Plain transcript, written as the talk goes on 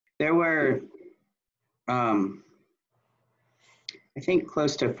There were, I think,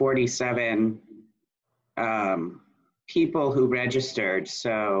 close to 47 people who registered.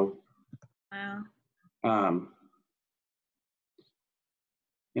 So Wow.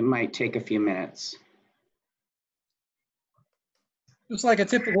 it might take a few minutes. It's like a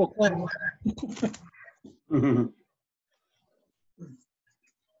typical class.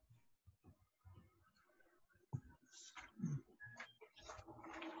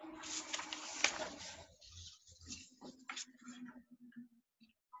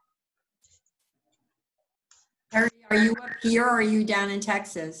 Kerry, are you up here or are you down in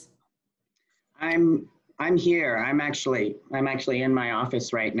Texas? I'm here. I'm actually in my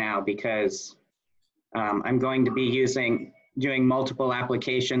office right now because I'm going to be doing multiple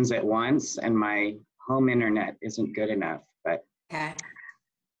applications at once, and my home internet isn't good enough. But Okay.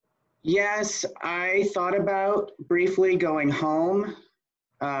 yes, I thought about briefly going home.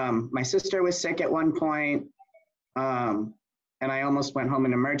 My sister was sick at one point, and I almost went home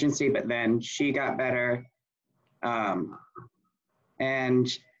in emergency, but then she got better. And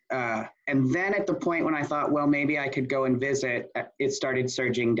then at the point when I thought, well, maybe I could go and visit, it started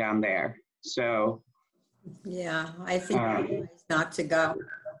surging down there. So Yeah, I think it's not to go.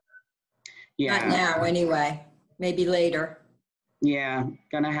 yeah, Not now, anyway. Maybe later. yeah,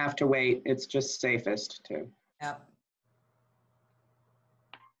 gonna have to wait. It's just safest to. Yep.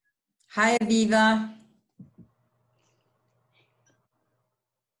 Hi, Aviva.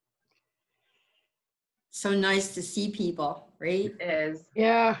 So nice to see people, right? It is.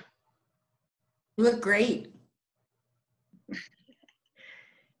 Yeah. You look great.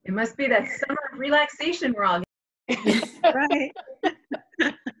 It must be that summer of relaxation we're all Right.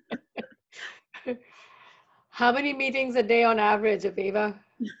 How many meetings a day on average, Aviva?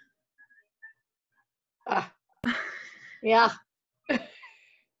 Yeah.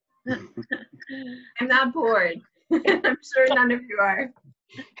 I'm not bored. I'm sure none of you are.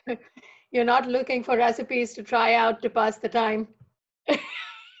 You're not looking for recipes to try out to pass the time.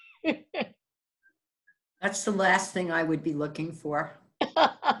 That's the last thing I would be looking for.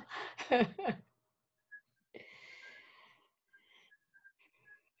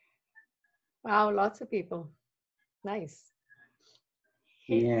 Wow, lots of people. Nice.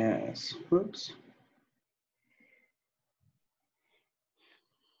 Yes. Whoops.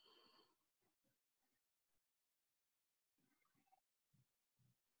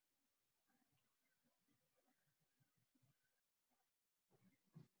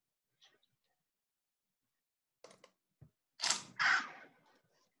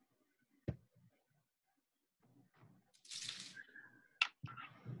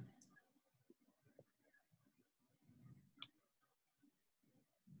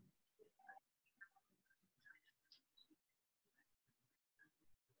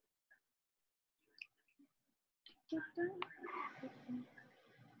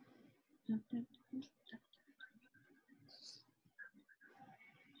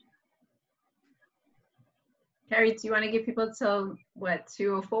 Kerry, do you want to give people till what,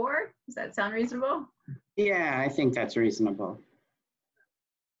 2:04? Does that sound reasonable? Yeah, I think that's reasonable.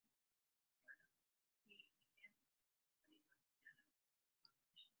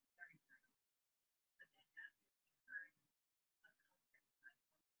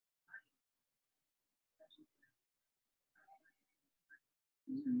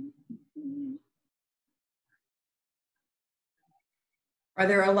 Are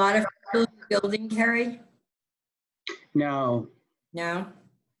there a lot of people in the building, Kerry? No, No?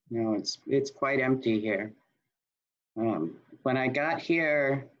 no, it's quite empty here. When I got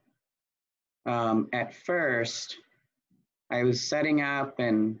here, at first, I was setting up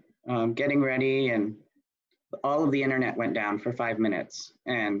and getting ready, and all of the internet went down for 5 minutes,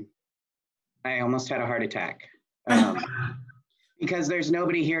 and I almost had a heart attack because there's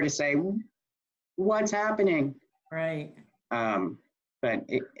nobody here to say, what's happening? Right. But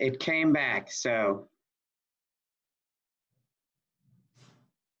it came back, so.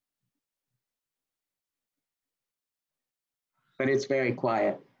 But it's very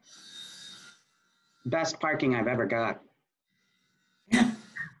quiet. Best parking I've ever got. I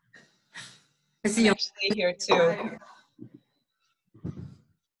see I'm actually here too.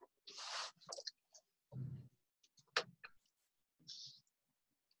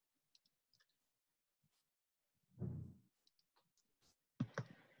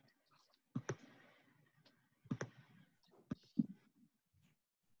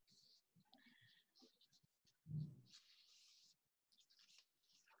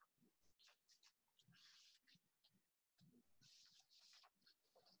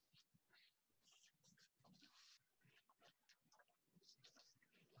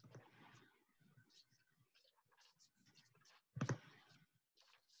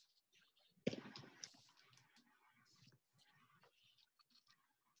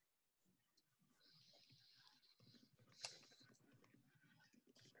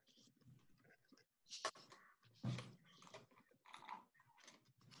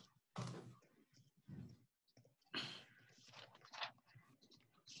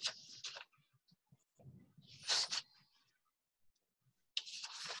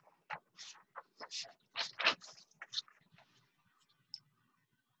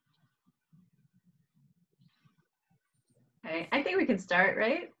 Okay, I think we can start,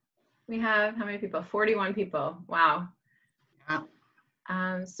 right? We have how many people? 41 people. Wow.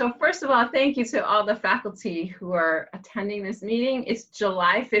 So first of all, thank you to all the faculty who are attending this meeting. It's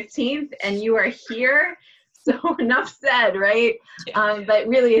July 15th and you are here. So enough said, right? But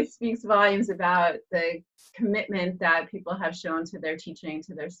really it speaks volumes about the commitment that people have shown to their teaching,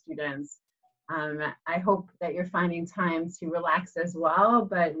 to their students. I hope that you're finding time to relax as well,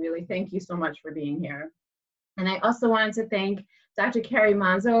 but really thank you so much for being here. And I also wanted to thank Dr. Kerry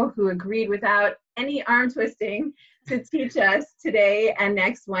Manzo, who agreed without any arm twisting to teach us today and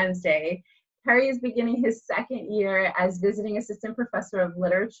next Wednesday. Kerry is beginning his second year as visiting assistant professor of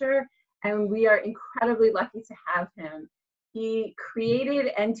literature, and we are incredibly lucky to have him. He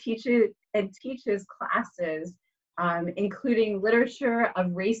created and teaches classes, including literature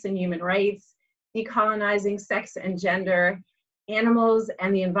of race and human rights, decolonizing sex and gender, animals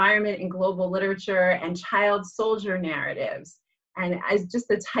and the environment in global literature, and child soldier narratives. And as just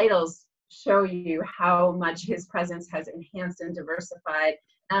the titles show you how much his presence has enhanced and diversified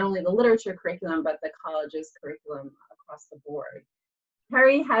not only the literature curriculum, but the college's curriculum across the board.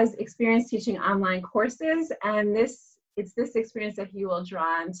 Kerry has experience teaching online courses, and it's this experience that he will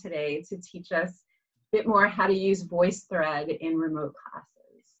draw on today to teach us a bit more how to use VoiceThread in remote classes.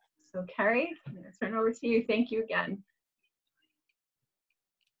 So Kerry, I'm going to turn it over to you. Thank you again.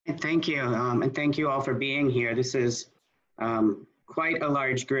 Thank you, and thank you all for being here. This is quite a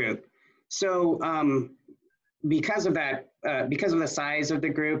large group. So because of that, because of the size of the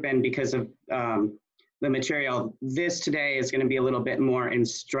group and because of the material, this today is going to be a little bit more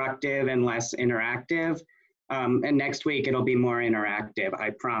instructive and less interactive. And next week it'll be more interactive, I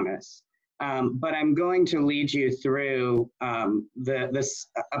promise. But I'm going to lead you through a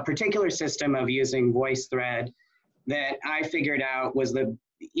particular system of using VoiceThread that I figured out was the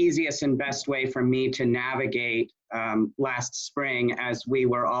easiest and best way for me to navigate last spring as we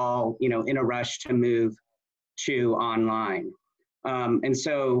were all, in a rush to move to online. And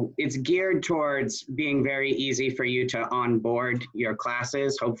so it's geared towards being very easy for you to onboard your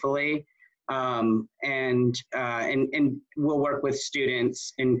classes, hopefully. And we'll work with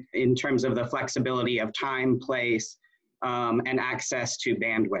students in terms of the flexibility of time, place, and access to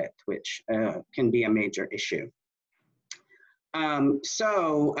bandwidth, which can be a major issue.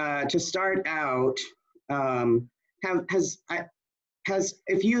 To start out, how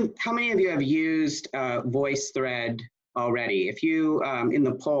many of you have used VoiceThread already? If you, in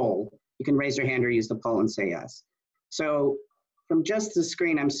the poll, you can raise your hand or use the poll and say yes. So from just the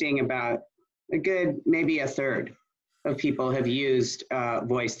screen, I'm seeing about a good, maybe a third of people have used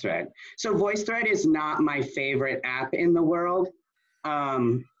VoiceThread. So VoiceThread is not my favorite app in the world,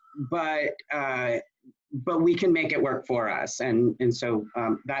 but we can make it work for us. And so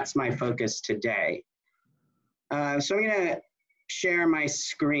that's my focus today. So I'm gonna share my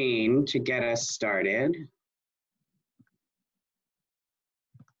screen to get us started.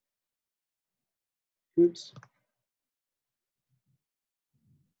 Oops.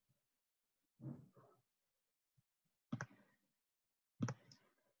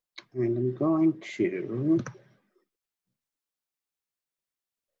 And I'm going to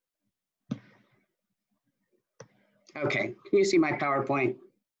okay, can you see my PowerPoint?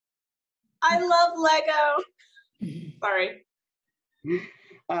 I love Lego. Sorry.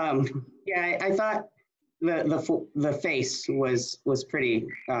 Yeah, I thought the face was pretty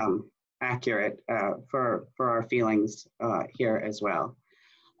accurate for our feelings here as well.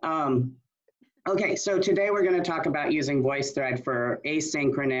 Okay, so today we're going to talk about using VoiceThread for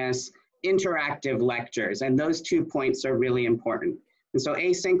asynchronous interactive lectures, and those 2 points are really important. And so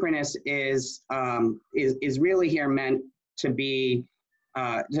asynchronous is really here meant to be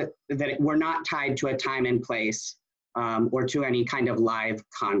that we're not tied to a time and place or to any kind of live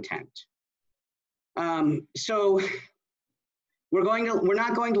content. So we're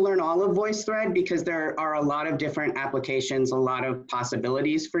not going to learn all of VoiceThread because there are a lot of different applications, a lot of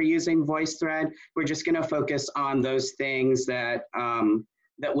possibilities for using VoiceThread. We're just going to focus on those things that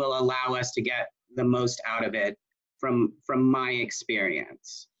that will allow us to get the most out of it from my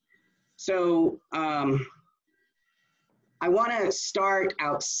experience. So I want to start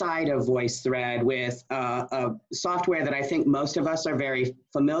outside of VoiceThread with a software that I think most of us are very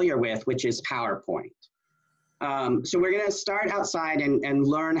familiar with, which is PowerPoint. So we're going to start outside and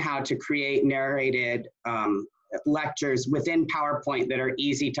learn how to create narrated lectures within PowerPoint that are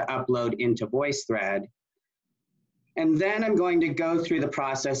easy to upload into VoiceThread. And then I'm going to go through the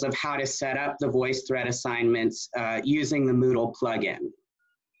process of how to set up the VoiceThread assignments using the Moodle plugin.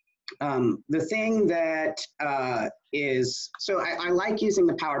 The thing that so I like using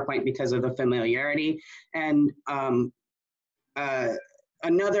the PowerPoint because of the familiarity, and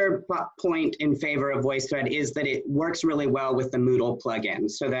another point in favor of VoiceThread is that it works really well with the Moodle plugin,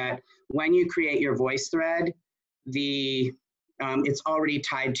 so that when you create your VoiceThread, it's already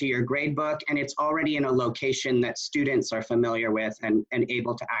tied to your gradebook, and it's already in a location that students are familiar with and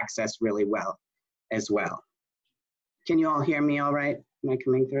able to access really well as well. Can you all hear me all right? Am I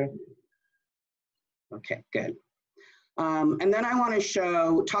coming through? Okay, good. And then I want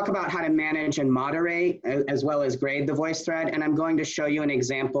to talk about how to manage and moderate as well as grade the VoiceThread. And I'm going to show you an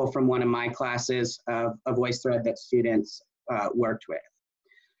example from one of my classes of a VoiceThread that students worked with.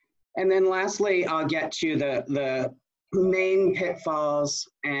 And then lastly, I'll get to the main pitfalls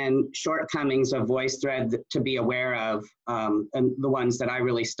and shortcomings of VoiceThread to be aware of, and the ones that I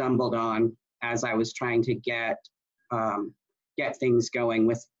really stumbled on as I was trying to get things going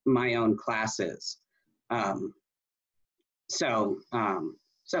with my own classes. So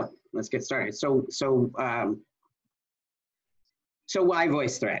let's get started. So why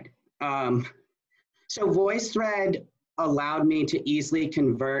VoiceThread? So VoiceThread allowed me to easily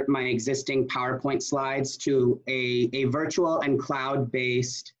convert my existing PowerPoint slides to a virtual and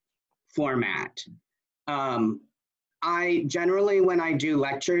cloud-based format. I generally, when I do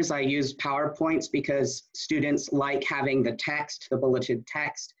lectures, I use PowerPoints because students like having the text, the bulleted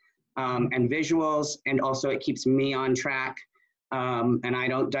text, and visuals, and also it keeps me on track, and I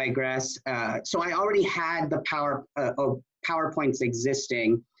don't digress. So I already had the PowerPoints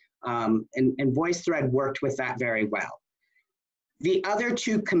existing, and VoiceThread worked with that very well. The other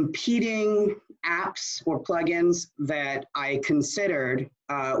two competing apps or plugins that I considered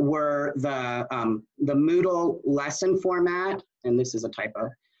were the Moodle lesson format, and this is a typo,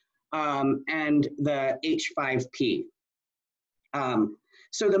 and the H5P.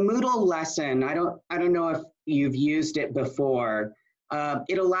 So the Moodle lesson, I don't know if you've used it before.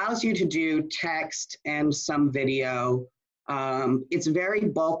 It allows you to do text and some video. It's very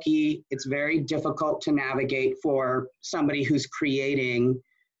bulky. It's very difficult to navigate for somebody who's creating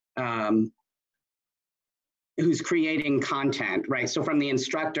content, right? So from the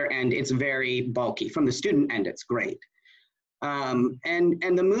instructor end, it's very bulky. From the student end, it's great. And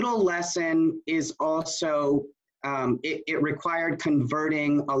the Moodle lesson is also, it required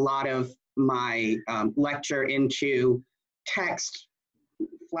converting a lot of my lecture into text,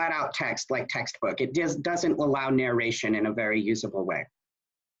 flat out text like textbook. It doesn't allow narration in a very usable way.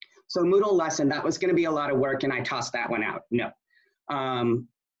 So Moodle lesson, that was gonna be a lot of work and I tossed that one out, no.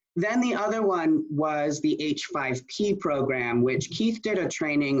 Then the other one was the H5P program, which Keith did a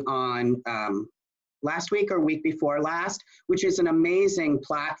training on last week or week before last, which is an amazing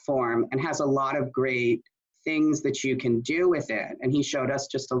platform and has a lot of great things that you can do with it. And he showed us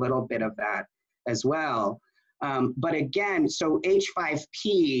just a little bit of that as well. But again, so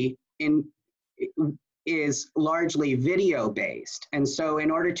H5P is largely video based. And so in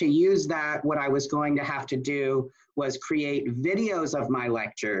order to use that, what I was going to have to do was create videos of my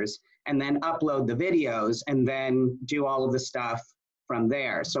lectures and then upload the videos and then do all of the stuff from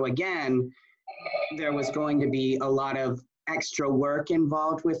there. So again, there was going to be a lot of extra work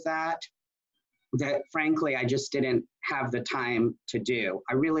involved with that frankly, I just didn't have the time to do.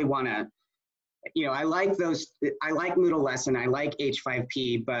 I really want to, I like Moodle lesson, I like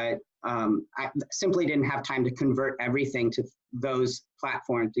H5P, but I simply didn't have time to convert everything to those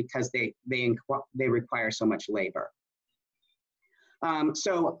platforms because they require so much labor.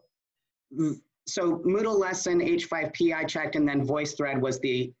 So Moodle lesson, H5P I checked, and then VoiceThread was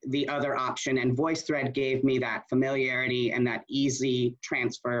the other option, and VoiceThread gave me that familiarity and that easy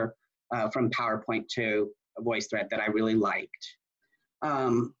transfer from PowerPoint to VoiceThread that I really liked.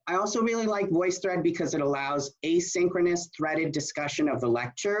 I also really like VoiceThread because it allows asynchronous threaded discussion of the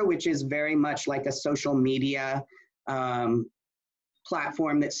lecture, which is very much like a social media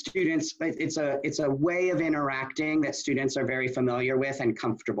platform that students, it's a way of interacting that students are very familiar with and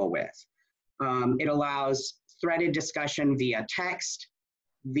comfortable with. It allows threaded discussion via text,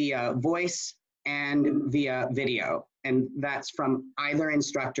 via voice, and via video. And that's from either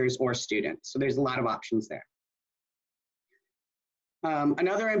instructors or students. So there's a lot of options there.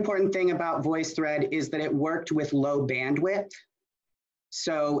 Another important thing about VoiceThread is that it worked with low bandwidth.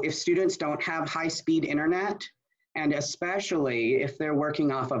 So if students don't have high-speed internet, and especially if they're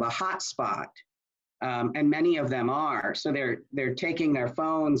working off of a hotspot, and many of them are, so they're taking their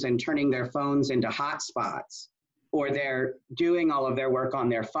phones and turning their phones into hotspots, or they're doing all of their work on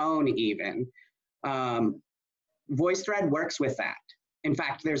their phone even. VoiceThread works with that. In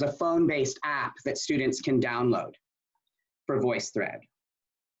fact, there's a phone-based app that students can download for VoiceThread.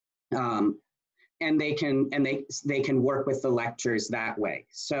 and they can work with the lectures that way.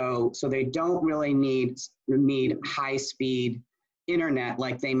 So they don't really need high speed internet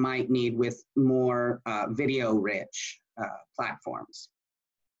like they might need with more video rich platforms.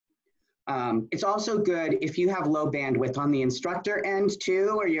 It's also good if you have low bandwidth on the instructor end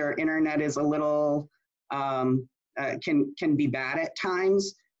too, or your internet is a little, can be bad at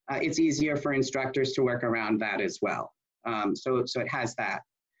times. It's easier for instructors to work around that as well. So it has that.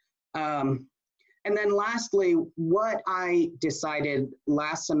 And then lastly, what I decided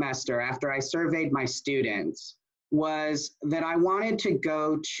last semester after I surveyed my students was that I wanted to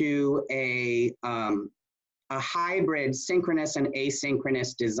go to a hybrid synchronous and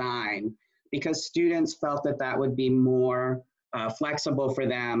asynchronous design because students felt that that would be more flexible for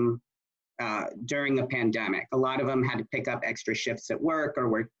them during the pandemic. A lot of them had to pick up extra shifts at work or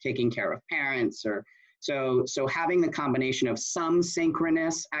were taking care of parents, or so having the combination of some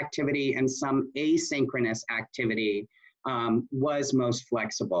synchronous activity and some asynchronous activity was most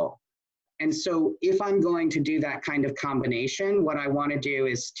flexible. And so if I'm going to do that kind of combination, what I want to do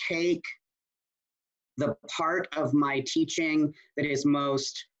is take the part of my teaching that is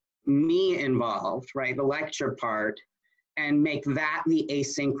most me involved, right, the lecture part, and make that the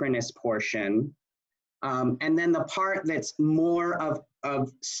asynchronous portion. And then the part that's more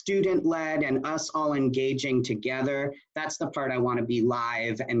of student-led and us all engaging together, that's the part I want to be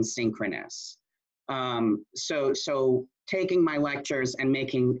live and synchronous. So taking my lectures and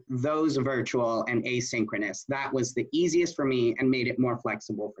making those virtual and asynchronous, that was the easiest for me and made it more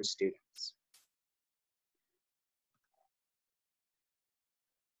flexible for students.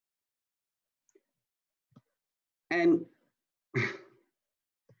 And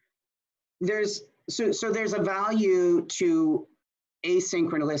there's a value to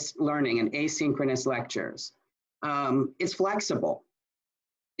asynchronous learning and asynchronous lectures. It's flexible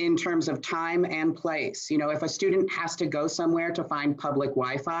in terms of time and place. You know, if a student has to go somewhere to find public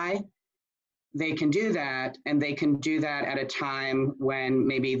Wi-Fi, they can do that, and they can do that at a time when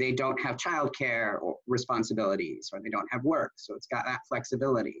maybe they don't have childcare or responsibilities, or they don't have work, so it's got that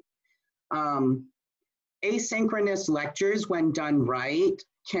flexibility. Asynchronous lectures, when done right,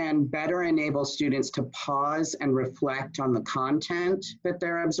 can better enable students to pause and reflect on the content that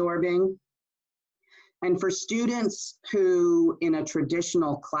they're absorbing. And for students who, in a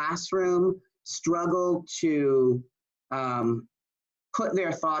traditional classroom, struggle to put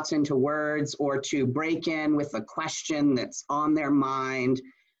their thoughts into words or to break in with a question that's on their mind,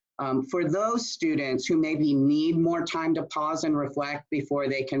 for those students who maybe need more time to pause and reflect before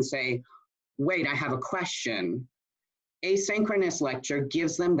they can say, wait, I have a question, asynchronous lecture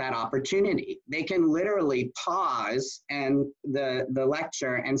gives them that opportunity. They can literally pause and the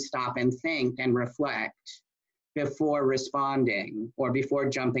lecture and stop and think and reflect before responding or before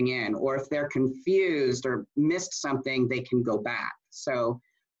jumping in. Or if they're confused or missed something, they can go back. So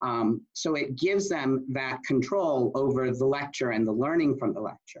it gives them that control over the lecture and the learning from the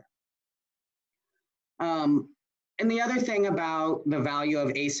lecture. And the other thing about the value of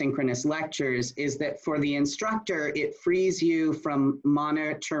asynchronous lectures is that for the instructor, it frees you from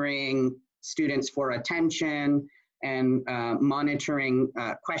monitoring students for attention and monitoring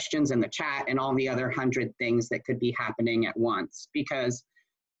questions in the chat and all the other 100 things that could be happening at once. Because,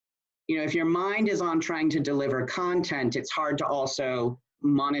 you know, if your mind is on trying to deliver content, it's hard to also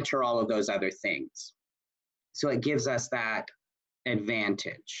monitor all of those other things. So it gives us that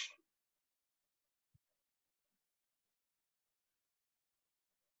advantage.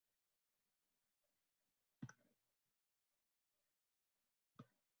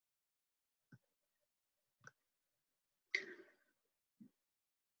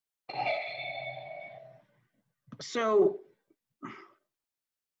 So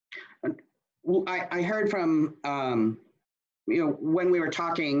I heard from, you know, when we were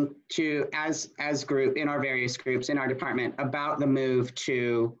talking to as group in our various groups in our department about the move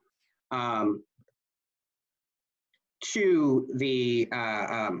to the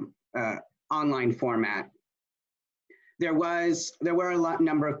online format. There were a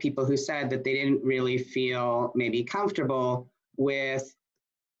number of people who said that they didn't really feel maybe comfortable with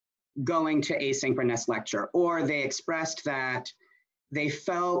going to asynchronous lecture, or they expressed that they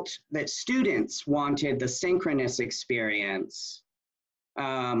felt that students wanted the synchronous experience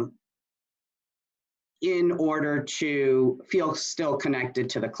in order to feel still connected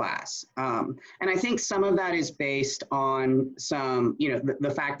to the class. And I think some of that is based on some, you know,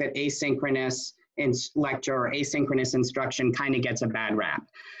 the fact that asynchronous lecture or asynchronous instruction kind of gets a bad rap.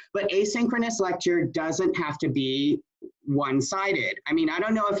 But asynchronous lecture doesn't have to be one-sided. I mean, I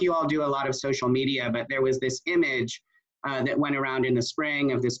don't know if you all do a lot of social media, but there was this image that went around in the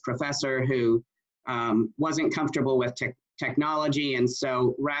spring of this professor who wasn't comfortable with technology. And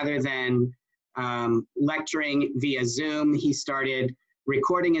so rather than lecturing via Zoom, he started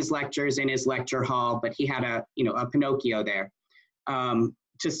recording his lectures in his lecture hall, but he had a Pinocchio there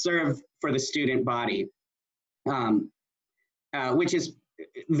to serve for the student body, which is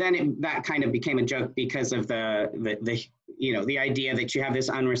then that kind of became a joke because of the idea that you have this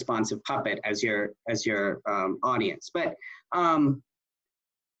unresponsive puppet as your audience. But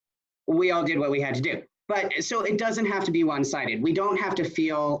we all did what we had to do. But so it doesn't have to be one-sided. We don't have to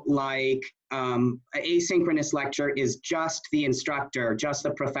feel like asynchronous lecture is just the instructor, just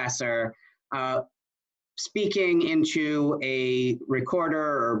the professor, speaking into a recorder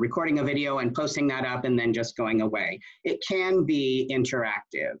or recording a video and posting that up and then just going away. It can be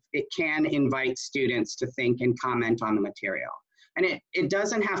interactive. It can invite students to think and comment on the material. And it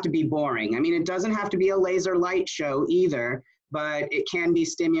doesn't have to be boring. I mean, it doesn't have to be a laser light show either, but it can be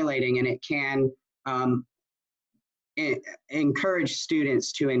stimulating, and it can encourage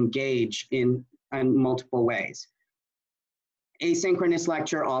students to engage in multiple ways. Asynchronous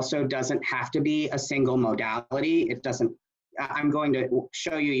lecture also doesn't have to be a single modality. It doesn't, I'm going to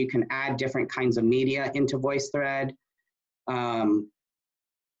show you, you can add different kinds of media into VoiceThread.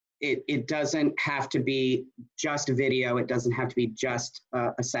 It doesn't have to be just video. It doesn't have to be just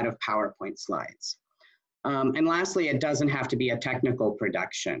a set of PowerPoint slides. And lastly, it doesn't have to be a technical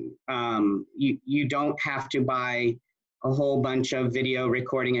production. You don't have to buy a whole bunch of video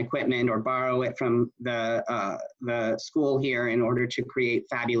recording equipment or borrow it from the school here in order to create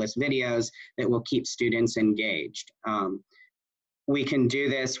fabulous videos that will keep students engaged. We can do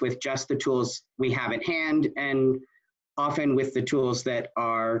this with just the tools we have at hand, and often with the tools that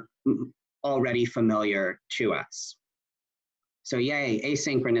are already familiar to us. So yay,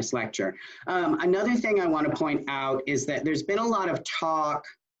 asynchronous lecture. Another thing I want to point out is that there's been a lot of talk,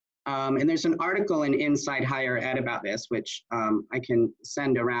 and there's an article in Inside Higher Ed about this, which I can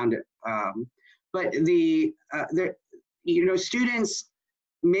send around. But students,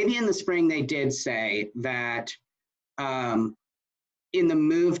 maybe in the spring they did say that in the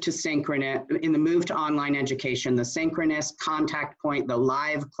move to online education, the synchronous contact point, the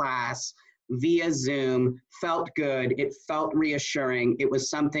live class via Zoom felt good. It felt reassuring. It was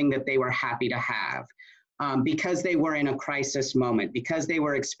something that they were happy to have because they were in a crisis moment, because they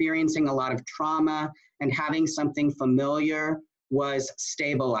were experiencing a lot of trauma, and having something familiar was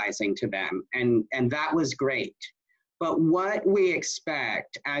stabilizing to them. And that was great. But what we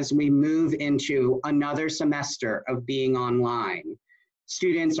expect as we move into another semester of being online,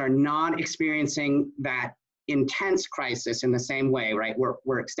 students are not experiencing that intense crisis in the same way, right?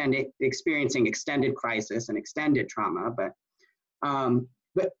 We're experiencing extended crisis and extended trauma, but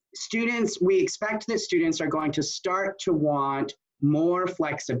students, we expect that students are going to start to want more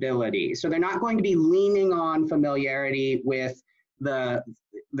flexibility. So they're not going to be leaning on familiarity with the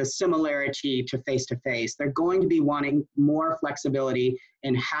similarity to face-to-face. They're going to be wanting more flexibility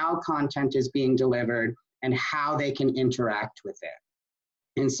in how content is being delivered and how they can interact with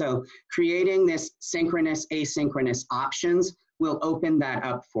it. And so creating this synchronous, asynchronous options will open that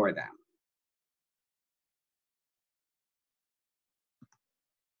up for them.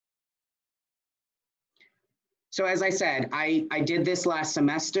 So as I said, I did this last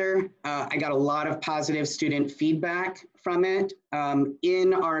semester. I got a lot of positive student feedback from it.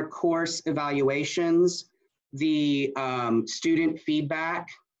 In our course evaluations, the student feedback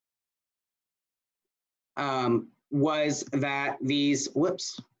was that these,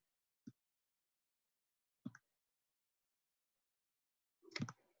 whoops.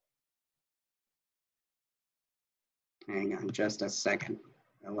 Hang on just a second,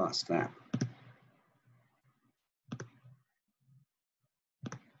 I lost that.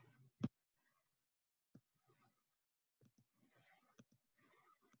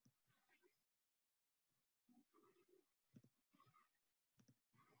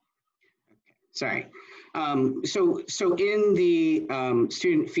 Sorry. So in the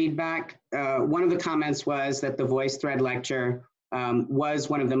student feedback, one of the comments was that the VoiceThread lecture was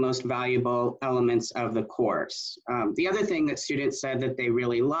one of the most valuable elements of the course. The other thing that students said that they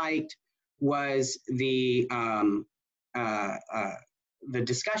really liked was the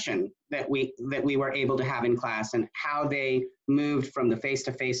discussion that we were able to have in class, and how they moved from the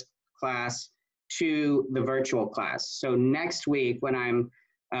face-to-face class to the virtual class. So next week, when I'm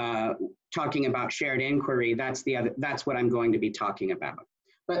talking about shared inquiry, that's what I'm going to be talking about.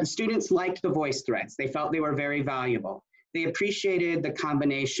 But students liked the voice threads. They felt they were very valuable. They appreciated the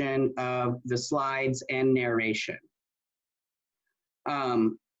combination of the slides and narration.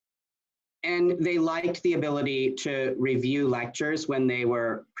 And they liked the ability to review lectures when they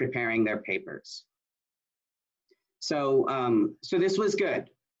were preparing their papers. So so this was good.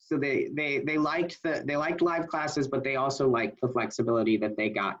 So they liked live classes, but they also liked the flexibility that they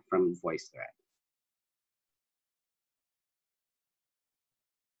got from VoiceThread.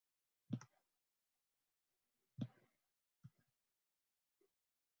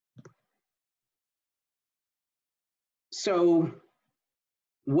 So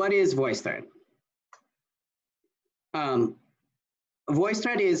what is VoiceThread?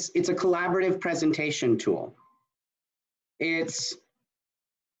 VoiceThread it's a collaborative presentation tool. It's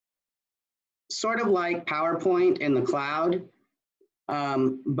sort of like PowerPoint in the cloud,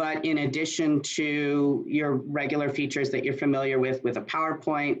 but in addition to your regular features that you're familiar with a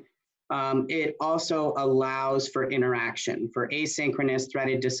PowerPoint, it also allows for interaction, for asynchronous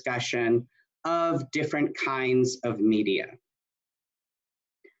threaded discussion of different kinds of media.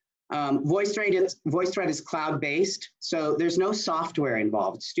 VoiceThread is cloud-based, so there's no software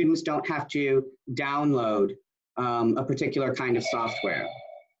involved. Students don't have to download a particular kind of software.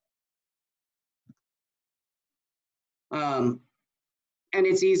 And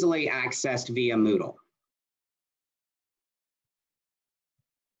it's easily accessed via Moodle.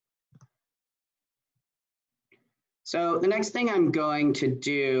 So the next thing I'm going to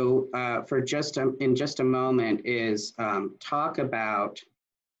do in just a moment is talk about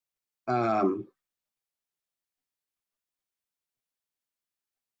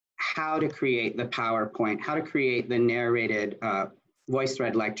how to create the PowerPoint, how to create the narrated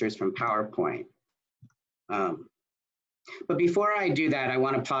VoiceThread lectures from PowerPoint. But before I do that, I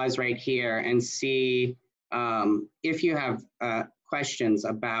want to pause right here and see if you have questions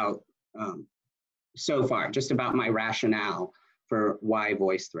about so far, just about my rationale for why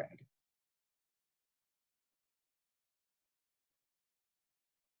VoiceThread.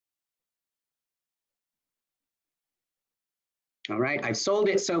 All right, I've sold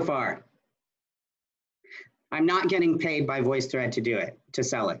it so far. I'm not getting paid by VoiceThread to do it, to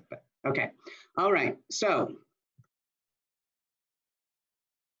sell it, but okay. All right, so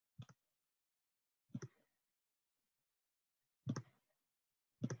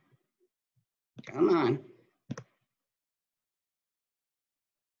come on.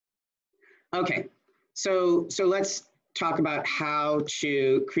 Okay, so let's talk about how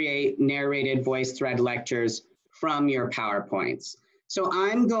to create narrated VoiceThread lectures from your PowerPoints. So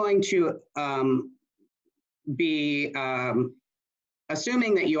I'm going to be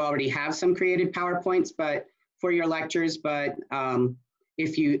assuming that you already have some created PowerPoints for your lectures, but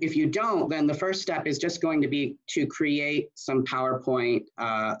if you don't, then the first step is just going to be to create some PowerPoint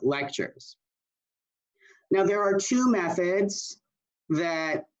lectures. Now there are two methods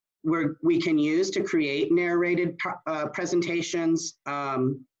that we can use to create narrated presentations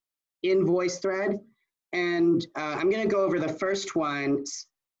in VoiceThread. And I'm going to go over the first one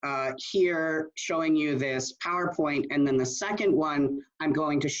here, showing you this PowerPoint. And then the second one, I'm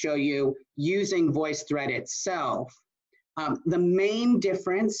going to show you using VoiceThread itself. The main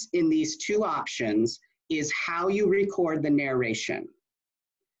difference in these two options is how you record the narration.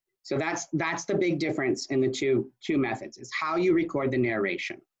 So that's the big difference in the two methods, is how you record the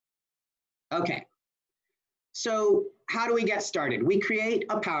narration. Okay, so how do we get started? We create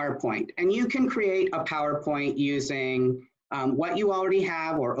a PowerPoint, and you can create a PowerPoint using what you already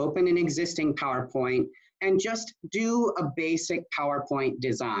have or open an existing PowerPoint and just do a basic PowerPoint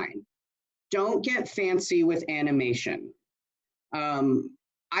design. Don't get fancy with animation.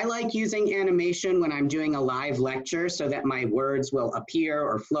 I like using animation when I'm doing a live lecture so that my words will appear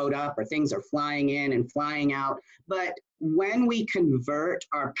or float up or things are flying in and flying out. But when we convert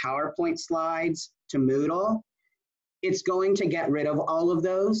our PowerPoint slides to Moodle, it's going to get rid of all of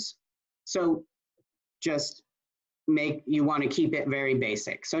those. So just you want to keep it very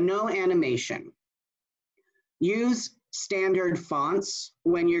basic. So no animation. Use standard fonts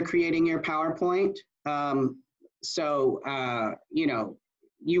when you're creating your PowerPoint. You know,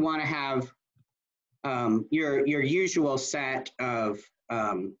 you want to have your usual set of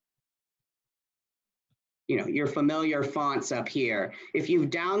you know, your familiar fonts up here. If you've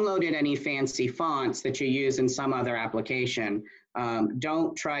downloaded any fancy fonts that you use in some other application,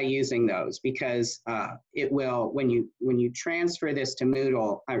 don't try using those, because it will, when you transfer this to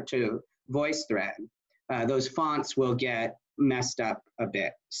Moodle or to VoiceThread, those fonts will get messed up a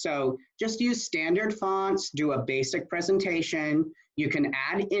bit. So just use standard fonts, do a basic presentation. You can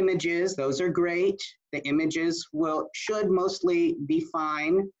add images, those are great. The images should mostly be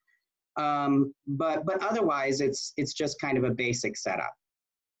fine. But otherwise, it's just kind of a basic setup.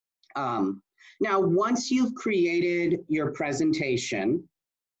 Now, once you've created your presentation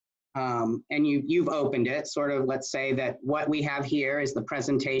and you've opened it, sort of, let's say that what we have here is the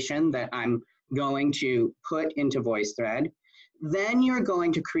presentation that I'm going to put into VoiceThread. Then you're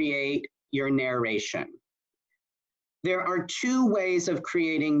going to create your narration. There are two ways of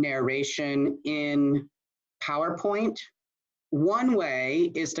creating narration in PowerPoint. One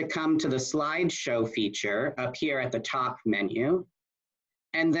way is to come to the slideshow feature up here at the top menu,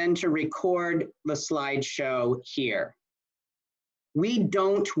 and then to record the slideshow here. We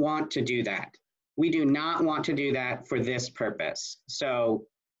don't want to do that. We do not want to do that for this purpose. So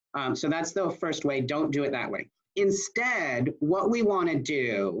that's the first way. Don't do it that way. Instead, what we want to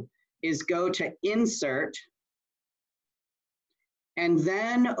do is go to Insert, and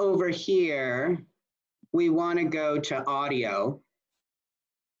then over here, we want to go to Audio,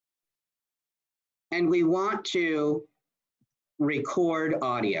 and we want to record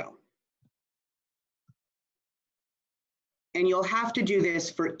audio. And you'll have to do this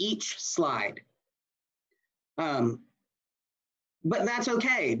for each slide. But that's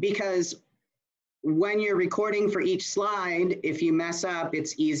okay, because when you're recording for each slide, if you mess up,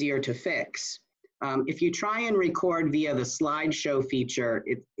 it's easier to fix. If you try and record via the slideshow feature,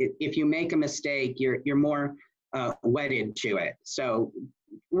 if you make a mistake, you're more wedded to it. So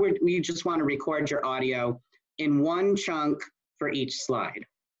we just want to record your audio in one chunk for each slide.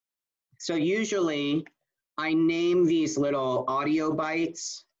 So usually I name these little audio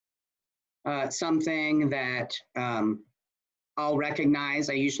bites something that I'll recognize.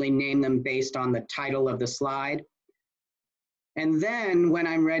 I usually name them based on the title of the slide. And then when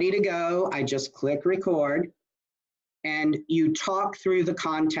I'm ready to go, I just click record, and you talk through the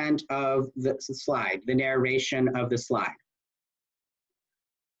content of the slide, the narration of the slide.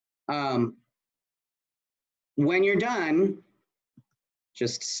 When you're done,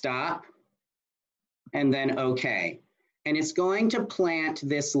 just stop and then okay. And it's going to plant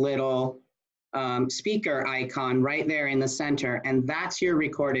this little speaker icon right there in the center, and that's your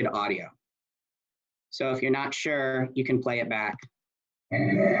recorded audio. So if you're not sure, you can play it back.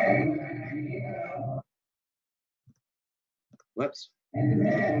 Whoops.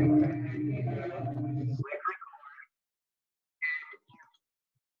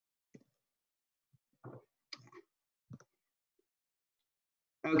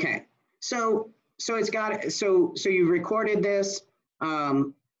 Okay, so it's got, so you recorded this.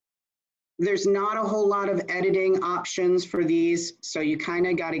 There's not a whole lot of editing options for these, so you kind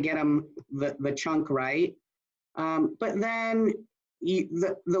of got to get them the chunk right. But then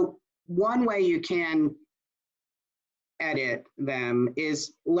the one way you can edit them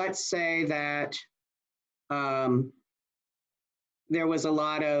is, let's say that there was a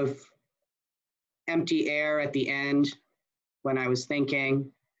lot of empty air at the end when I was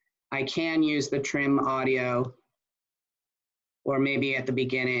thinking. I can use the trim audio, or maybe at the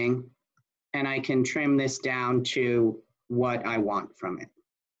beginning, and I can trim this down to what I want from it.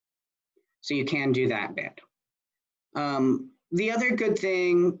 So you can do that bit. The other good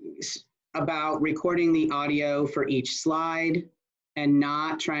thing about recording the audio for each slide and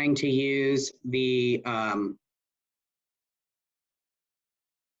not trying to use the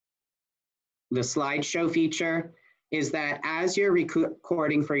slideshow feature is that as you're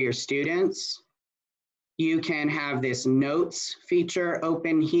recording for your students, you can have this notes feature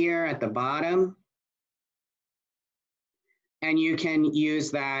open here at the bottom, and you can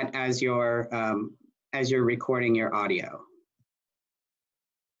use that as you're recording your audio.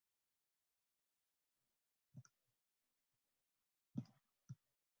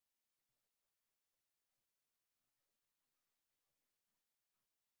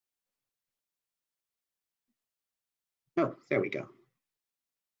 Oh, there we go.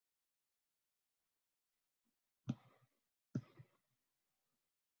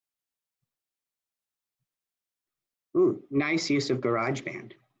 Ooh, nice use of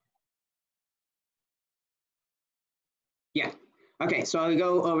GarageBand. Yeah, okay, so I'll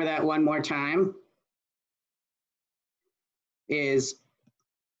go over that one more time. Is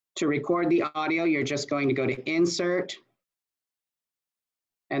to record the audio, you're just going to go to Insert,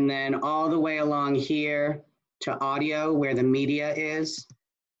 and then all the way along here to Audio where the media is,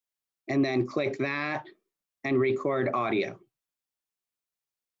 and then click that and record audio.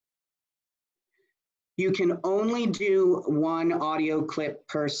 You can only do one audio clip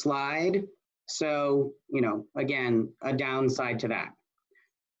per slide. So, you know, again, a downside to that.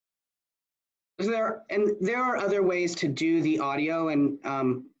 There are other ways to do the audio, and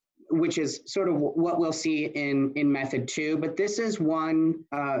which is sort of what we'll see in method 2, but this is one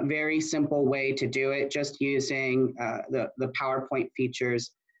very simple way to do it, just using the PowerPoint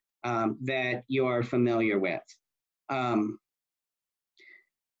features that you're familiar with.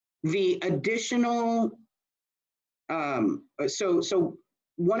 The additional, so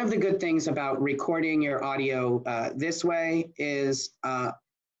one of the good things about recording your audio this way is, well,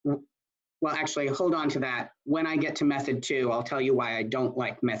 actually, hold on to that. When I get to method 2, I'll tell you why I don't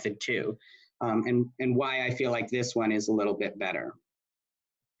like method 2 and why I feel like this one is a little bit better.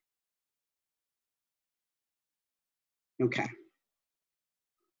 Okay.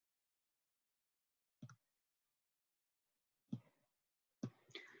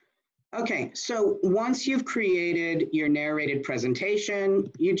 Okay, so once you've created your narrated presentation,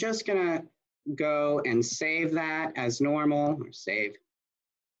 you're just gonna go and save that as normal, or save.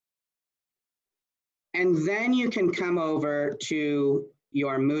 And then you can come over to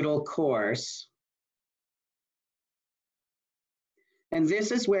your Moodle course. And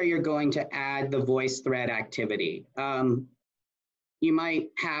this is where you're going to add the VoiceThread activity. You might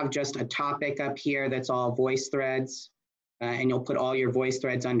have just a topic up here that's all VoiceThreads, and you'll put all your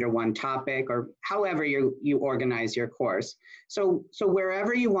VoiceThreads under one topic, or however you organize your course. So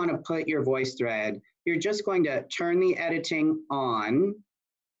wherever you want to put your VoiceThread, you're just going to turn the editing on,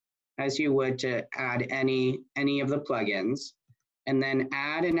 as you would to add any of the plugins, and then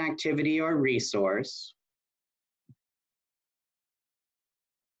add an activity or resource.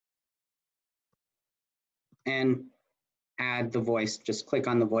 And add the voice, just click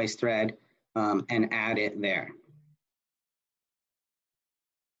on the VoiceThread and add it there.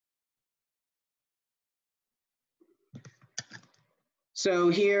 So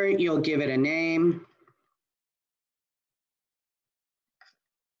here you'll give it a name.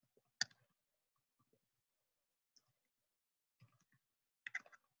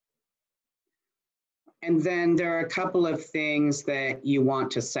 And then there are a couple of things that you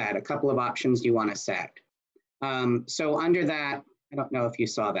want to set, a couple of options you want to set. So under that, I don't know if you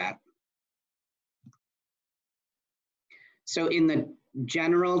saw that. So in the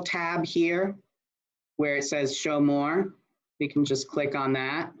General tab here, where it says Show More, we can just click on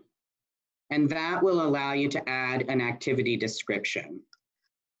that. And that will allow you to add an activity description.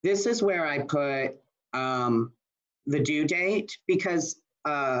 This is where I put the due date, because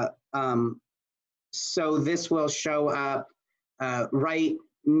so this will show up right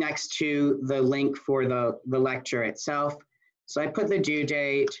next to the link for the lecture itself. So I put the due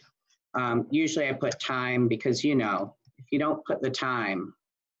date. Usually I put time, because you know, if you don't put the time,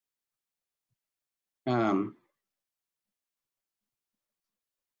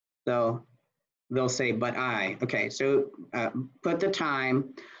 they'll say, but I. Okay, so put the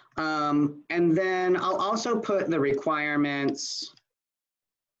time. And then I'll also put the requirements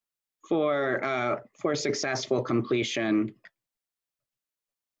for successful completion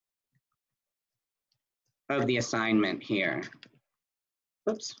of the assignment here.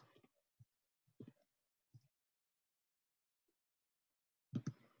 Oops.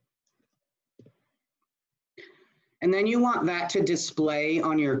 And then you want that to display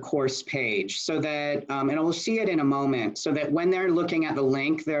on your course page so that, and we'll see it in a moment, so that when they're looking at the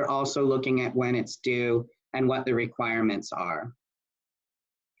link, they're also looking at when it's due and what the requirements are.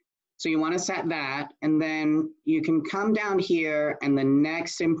 So you want to set that, and then you can come down here, and the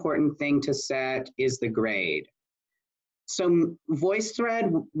next important thing to set is the grade. So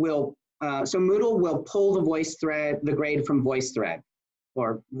VoiceThread will, so Moodle will pull the grade from VoiceThread,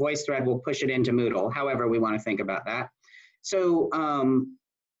 or VoiceThread will push it into Moodle, however we want to think about that. So,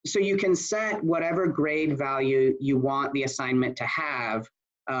 so you can set whatever grade value you want the assignment to have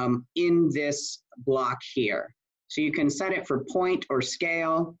in this block here. So you can set it for point or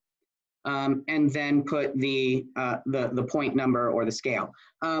scale, and then put the point number or the scale.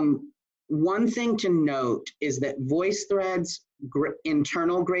 One thing to note is that VoiceThread's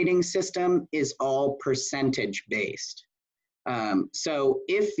internal grading system is all percentage based. So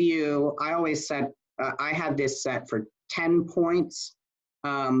if you, I always set, I had this set for 10 points.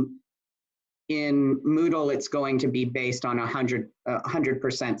 In Moodle, it's going to be based on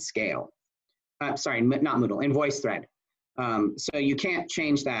 100% scale. Sorry, not Moodle, in VoiceThread. So you can't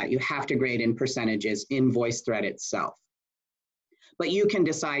change that. You have to grade in percentages in VoiceThread itself. But you can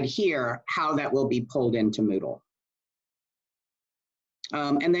decide here how that will be pulled into Moodle.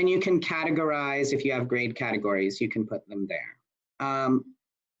 And then you can categorize, if you have grade categories, you can put them there.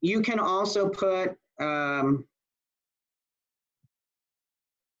 You can also put, no,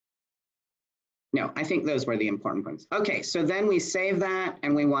 I think those were the important ones. Okay, so then we save that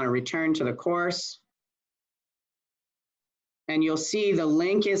and we want to return to the course. And you'll see the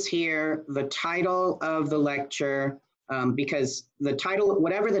link is here, the title of the lecture, because the title,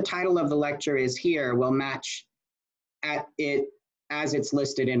 whatever the title of the lecture is here, will match at it as it's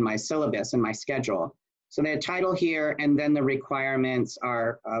listed in my syllabus and my schedule. So the title here, and then the requirements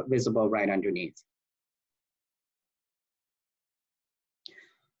are visible right underneath.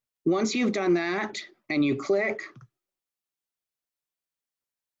 Once you've done that and you click,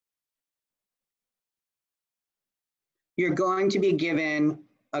 you're going to be given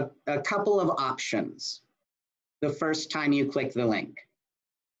a couple of options the first time you click the link.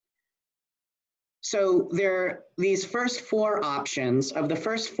 So these first 4 options. Of the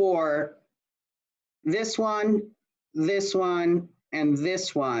first 4, this one, and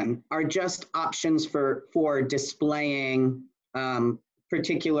this one are just options for displaying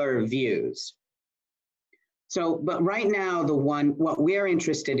particular views. So, but right now, what we're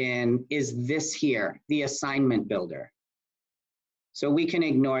interested in is this here, the assignment builder. So we can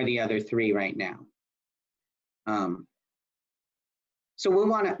ignore the other 3 right now. So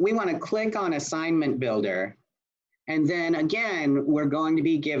we want to click on assignment builder, and then again, we're going to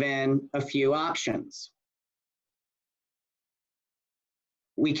be given a few options.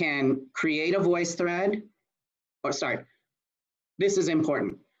 We can create a voice thread, or sorry, this is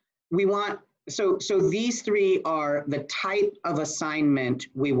important. We want, so these 3 are the type of assignment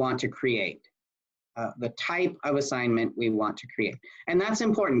we want to create. The type of assignment we want to create. And that's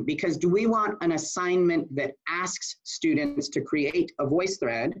important because do we want an assignment that asks students to create a voice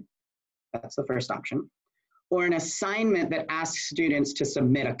thread? That's the first option. Or an assignment that asks students to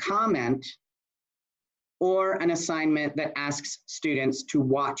submit a comment, or an assignment that asks students to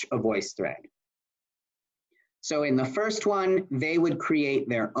watch a voice thread. So in the first one, they would create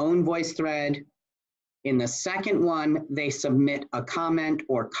their own voice thread. In the second one, they submit a comment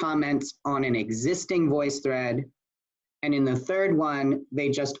or comments on an existing voice thread. And in the third one, they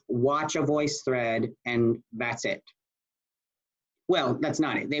just watch a voice thread and that's it. Well, that's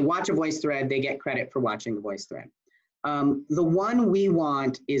not it. They watch a voice thread, they get credit for watching the voice thread. The one we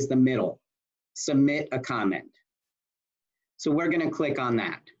want is the middle, submit a comment. So we're gonna click on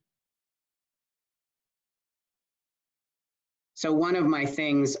that. So one of my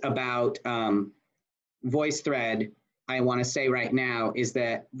things about VoiceThread, I want to say right now is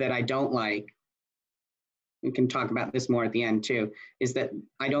that I don't like, we can talk about this more at the end too, is that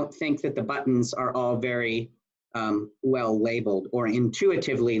I don't think that the buttons are all very well labeled or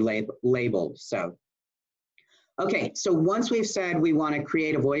intuitively labeled. So, okay, so once we've said we want to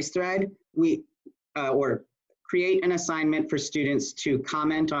create a voice thread, or create an assignment for students to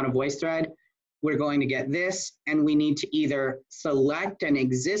comment on a voice thread, we're going to get this, and we need to either select an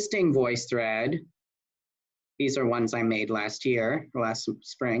existing voice thread. These are ones I made last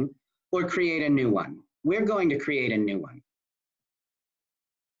spring, or create a new one. We're going to create a new one.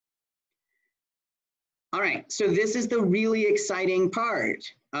 All right, so this is the really exciting part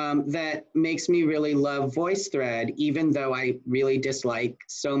that makes me really love VoiceThread, even though I really dislike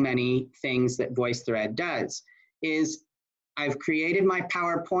so many things that VoiceThread does, is I've created my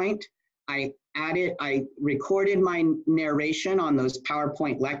PowerPoint, I recorded my narration on those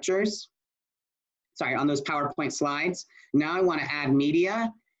PowerPoint lectures, sorry, on those PowerPoint slides. Now I want to add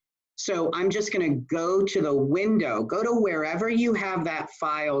media. So I'm just going to go to the window, go to wherever you have that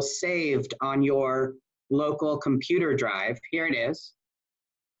file saved on your local computer drive. Here it is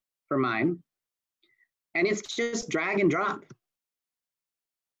for mine. And it's just drag and drop.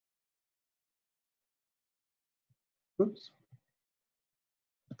 Oops.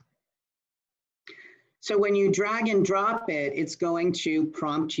 So when you drag and drop it, it's going to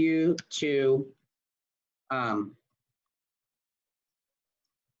prompt you to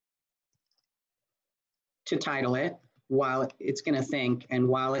title it while it's going to think, and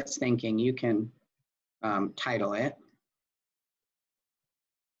while it's thinking, you can title it.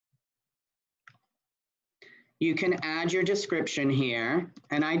 You can add your description here,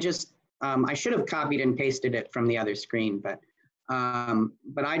 and I should have copied and pasted it from the other screen, but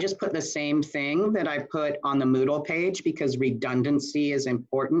I just put the same thing that I put on the Moodle page because redundancy is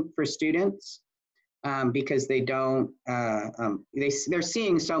important for students because they don't, they're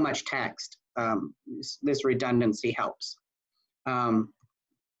seeing so much text. This redundancy helps.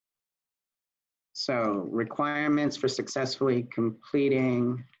 So requirements for successfully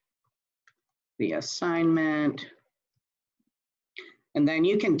completing the assignment. And then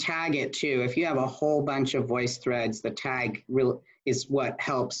you can tag it too. If you have a whole bunch of voice threads, the tag is what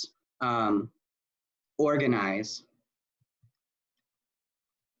helps organize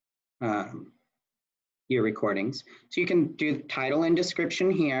your recordings. So you can do title and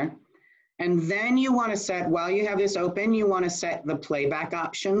description here. And then you want to set, while you have this open, you want to set the playback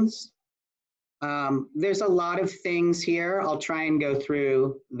options. There's a lot of things here. I'll try and go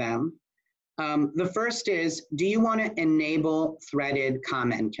through them. The first is, do you want to enable threaded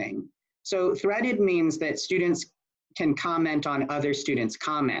commenting? So threaded means that students can comment on other students'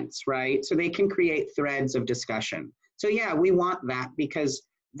 comments, right? So they can create threads of discussion. So yeah, we want that because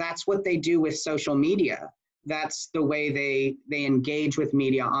that's what they do with social media. That's the way they engage with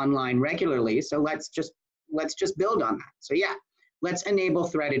media online regularly. So let's just build on that. So yeah, let's enable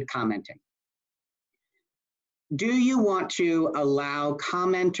threaded commenting. Do you want to allow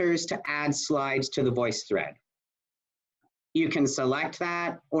commenters to add slides to the VoiceThread? You can select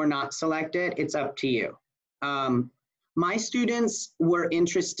that or not select it. It's up to you. My students were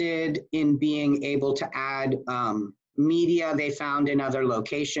interested in being able to add media they found in other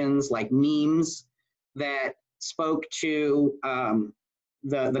locations, like memes that spoke to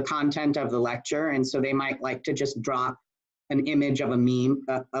the content of the lecture. And so they might like to just drop an image of a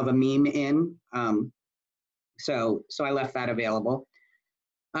meme in. So I left that available.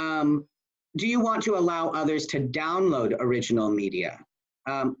 Do you want to allow others to download original media?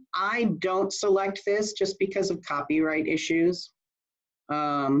 I don't select this just because of copyright issues.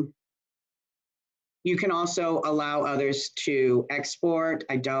 You can also allow others to export.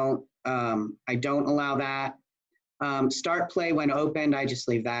 I don't allow that. Start play when opened, I just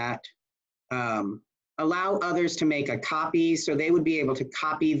leave that. Allow others to make a copy, so they would be able to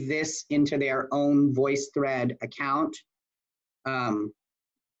copy this into their own VoiceThread account.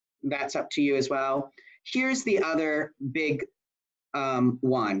 That's up to you as well. Here's the other big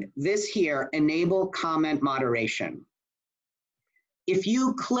one. This here, enable comment moderation. If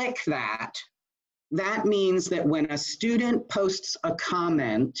you click that, that means that when a student posts a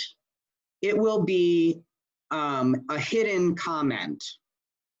comment, it will be a hidden comment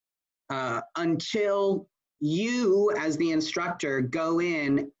until you, as the instructor, go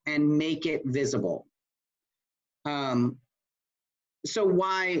in and make it visible. So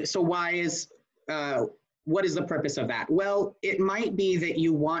what is the purpose of that? Well, it might be that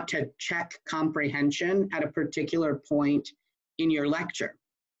you want to check comprehension at a particular point in your lecture.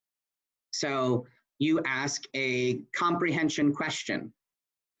 So you ask a comprehension question,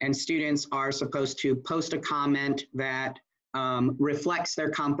 and students are supposed to post a comment that reflects their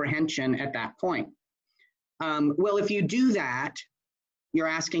comprehension at that point. Well, if you do that, you're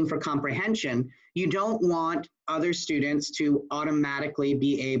asking for comprehension. You don't want other students to automatically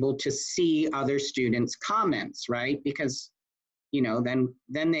be able to see other students' comments, right? Because, you know,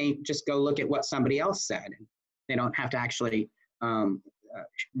 then they just go look at what somebody else said. They don't have to actually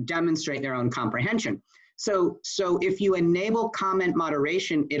demonstrate their own comprehension. So if you enable comment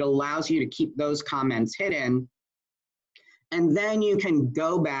moderation, it allows you to keep those comments hidden. And then you can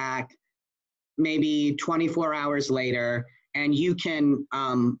go back maybe 24 hours later and you can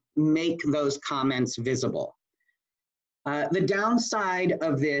make those comments visible. The downside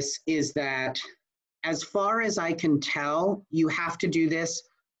of this is that, as far as I can tell, you have to do this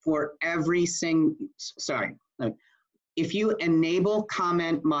for every if you enable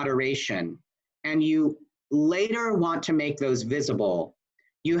comment moderation and you later want to make those visible,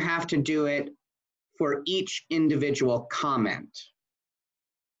 you have to do it for each individual comment,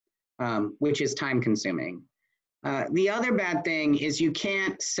 which is time consuming. The other bad thing is you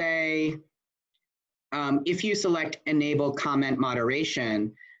can't say, if you select enable comment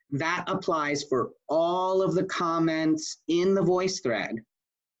moderation, that applies for all of the comments in the VoiceThread.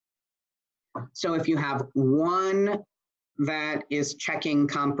 So if you have one that is checking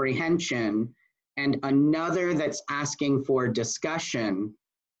comprehension and another that's asking for discussion,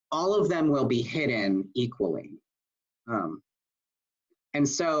 all of them will be hidden equally. And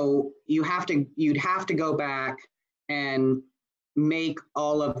so you'd have to go back and make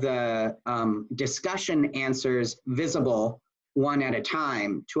all of the discussion answers visible one at a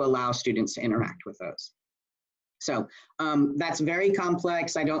time to allow students to interact with those. So that's very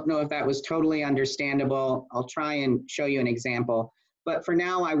complex. I don't know if that was totally understandable. I'll try and show you an example. But for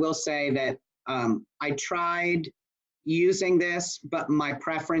now, I will say that I tried using this, but my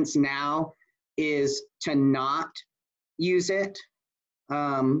preference now is to not use it.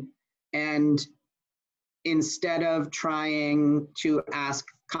 And instead of trying to ask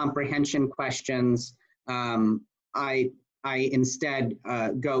comprehension questions, I instead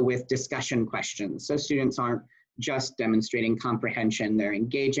go with discussion questions. So students aren't just demonstrating comprehension, they're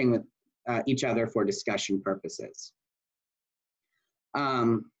engaging with each other for discussion purposes.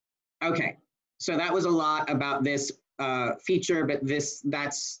 Okay, so that was a lot about this feature, but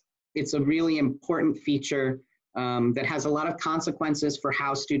it's a really important feature that has a lot of consequences for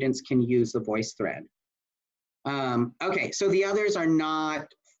how students can use the VoiceThread. Okay, so the others are not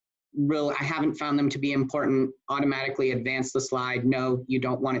real, I haven't found them to be important. Automatically advance the slide. No, you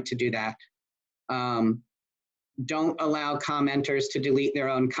don't want it to do that. Don't allow commenters to delete their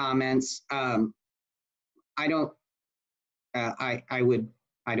own comments. I don't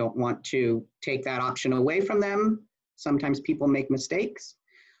want to take that option away from them. Sometimes people make mistakes.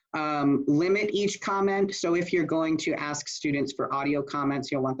 Limit each comment. So if you're going to ask students for audio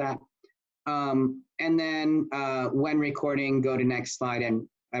comments, you'll want that. And then when recording, go to next slide and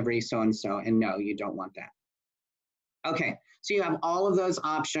every so-and-so, and no, you don't want that. Okay, so you have all of those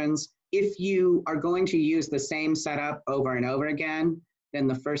options. If you are going to use the same setup over and over again, then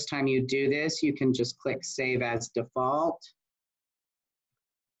the first time you do this, you can just click Save as Default,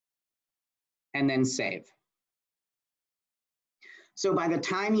 and then Save. So by the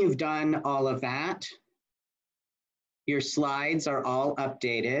time you've done all of that, your slides are all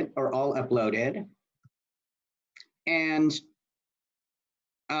updated or all uploaded. And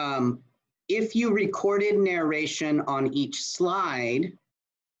if you recorded narration on each slide,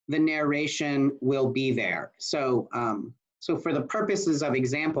 the narration will be there. So, so for the purposes of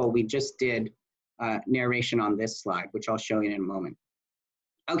example, we just did narration on this slide, which I'll show you in a moment.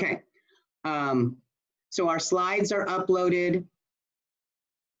 Okay, so our slides are uploaded.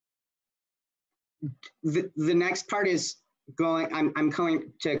 The next part is going, I'm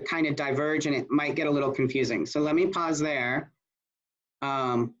going to kind of diverge and it might get a little confusing. So let me pause there.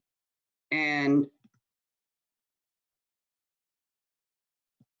 And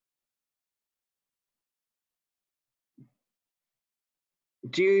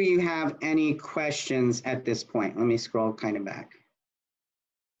do you have any questions at this point? Let me scroll kind of back.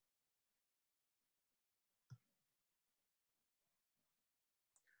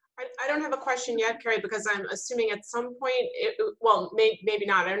 I don't have a question yet, Kerry, because I'm assuming at some point, well, maybe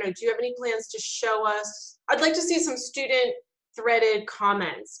not, I don't know. Do you have any plans to show us? I'd like to see some student threaded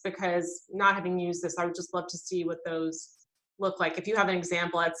comments, because not having used this, I would just love to see what those look like. If you have an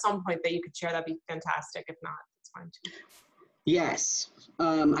example at some point that you could share, that'd be fantastic. If not, it's fine too. Yes,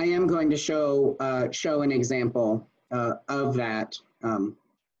 I am going to show an example of that.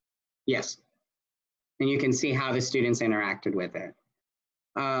 Yes, and you can see how the students interacted with it.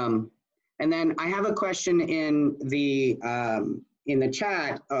 And then I have a question in the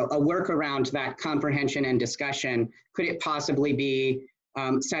chat, a workaround that comprehension and discussion. Could it possibly be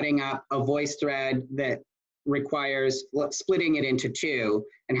setting up a voice thread that requires splitting it into two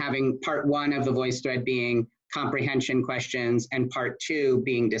and having part one of the voice thread being comprehension questions and part two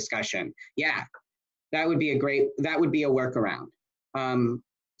being discussion? Yeah, that would be a workaround.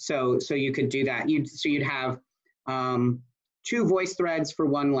 So you could do that. You'd have 2 voice threads for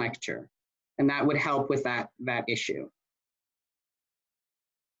 1 lecture, and that would help with that issue.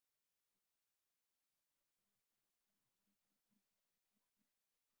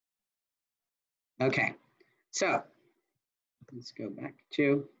 Okay, so let's go back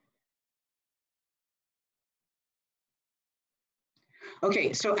to.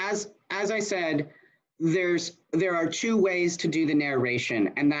 Okay, so as I said, there are 2 ways to do the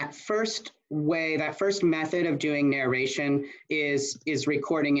narration, and that first method of doing narration is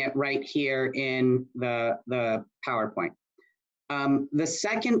recording it right here in the PowerPoint. The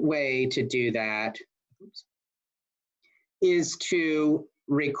second way to do that is to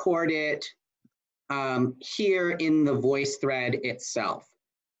record it here in the voice thread itself.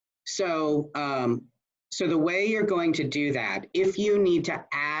 So, so the way you're going to do that, if you need to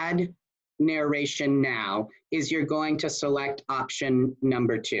add narration now, is you're going to select option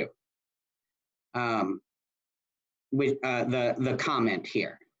number 2. With the comment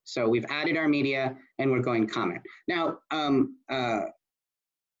here. So we've added our media and we're going comment. Now,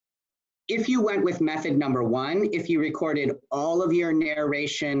 if you went with method number 1, if you recorded all of your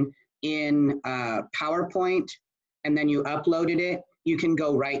narration in PowerPoint and then you uploaded it, you can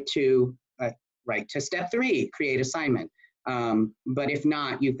go right to step 3, create assignment. But if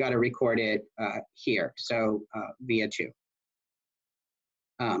not, you've got to record it here, so via 2.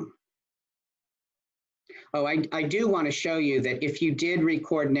 Oh, I do want to show you that if you did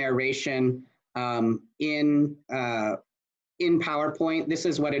record narration in PowerPoint, this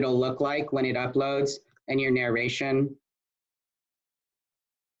is what it'll look like when it uploads, and your narration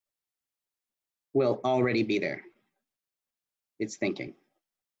will already be there. It's thinking.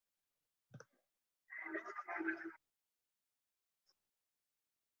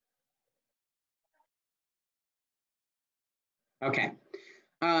 Okay.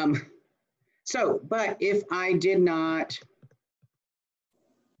 So, but if I did not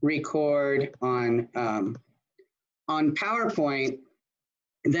record on PowerPoint,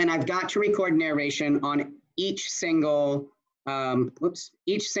 then I've got to record narration on each single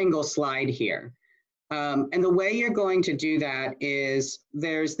slide here. And the way you're going to do that is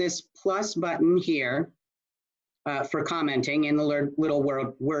there's this plus button here for commenting in the little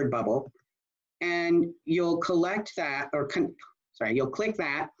word bubble, and you'll collect that, or you'll click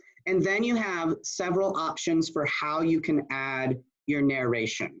that. And then you have several options for how you can add your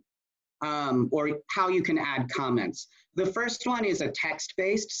narration, or how you can add comments. The first one is a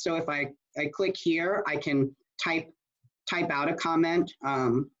text-based. So if I click here, I can type out a comment,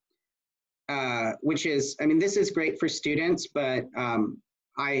 which is, I mean, this is great for students, but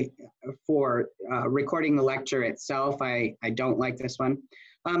for recording the lecture itself, I don't like this one.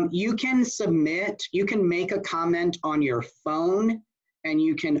 You can submit, you can make a comment on your phone and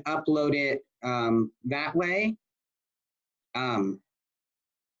you can upload it that way.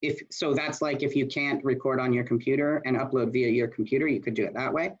 So that's like if you can't record on your computer and upload via your computer, you could do it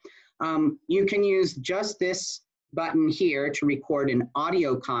that way. You can use just this button here to record an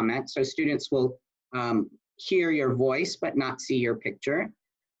audio comment. So students will hear your voice but not see your picture.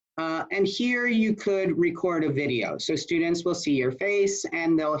 And here you could record a video. So students will see your face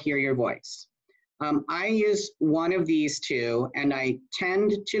and they'll hear your voice. I use one of these two, and I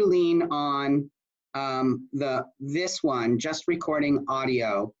tend to lean on this one, just recording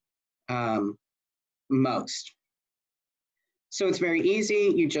audio most. So it's very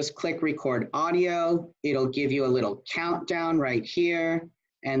easy. You just click record audio. It'll give you a little countdown right here,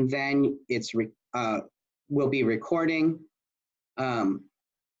 and then it's will be recording. And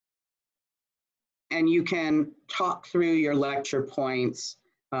you can talk through your lecture points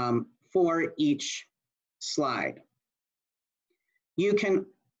for each slide. You can,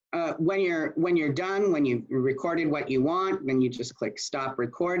 when you're done, when you've recorded what you want, then you just click stop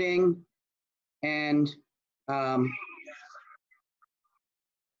recording, and it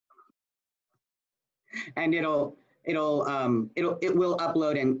will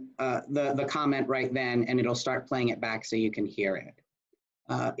upload in the comment right then, and it'll start playing it back so you can hear it.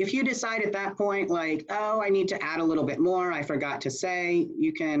 If you decide at that point, like, oh, I need to add a little bit more, I forgot to say,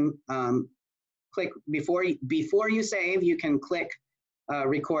 you can click before you save, you can click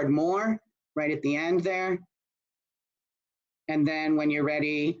record more right at the end there. And then when you're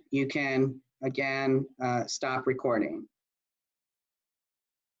ready, you can again stop recording.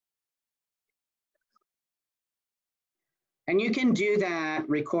 And you can do that,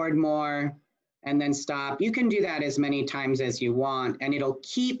 record more, and then stop. You can do that as many times as you want, and it'll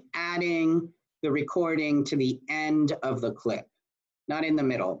keep adding the recording to the end of the clip. Not in the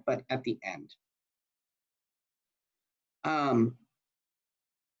middle, but at the end.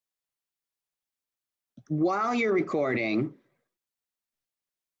 While you're recording,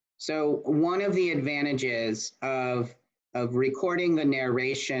 so one of the advantages of recording the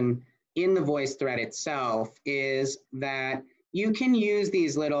narration in the VoiceThread itself is that you can use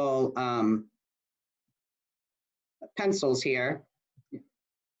these little pencils here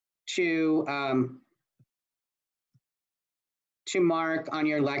to mark on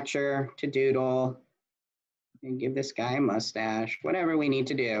your lecture, to doodle, and give this guy a mustache, whatever we need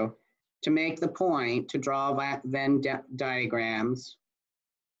to do to make the point, to draw Venn diagrams.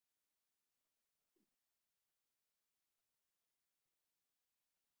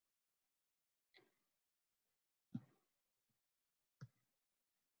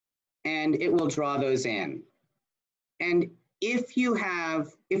 And it will draw those in. And if you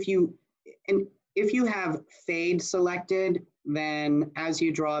have fade selected, then as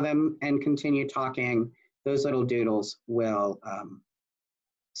you draw them and continue talking, those little doodles will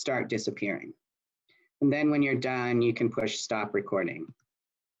start disappearing. And then when you're done, you can push stop recording.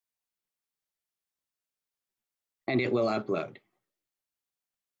 And it will upload.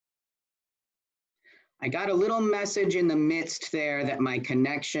 I got a little message in the midst there that my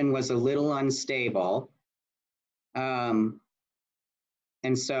connection was a little unstable. And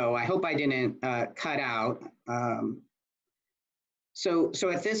so I hope I didn't cut out. So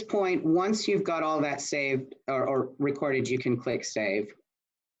at this point, once you've got all that saved or recorded, you can click save.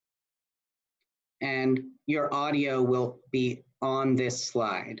 And your audio will be on this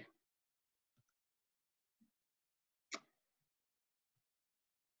slide.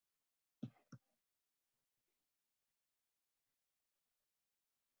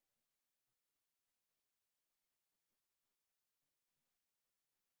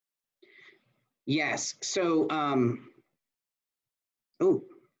 Yes, so, oh.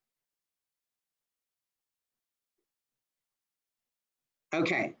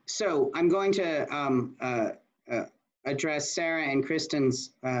 Okay, so I'm going to address Sarah and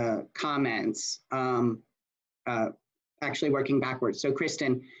Kristen's comments, actually working backwards. So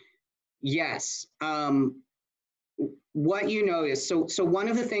Kristen, yes, what you notice, so one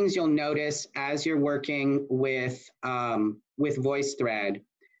of the things you'll notice as you're working with VoiceThread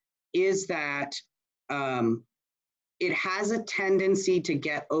is that it has a tendency to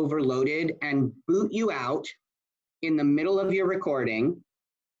get overloaded and boot you out in the middle of your recording,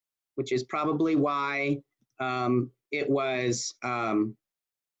 which is probably why it was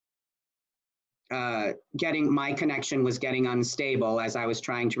my connection was getting unstable as I was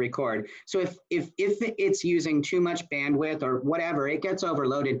trying to record. So if it's using too much bandwidth or whatever, it gets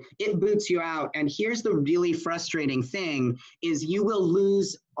overloaded, it boots you out. And here's the really frustrating thing is you will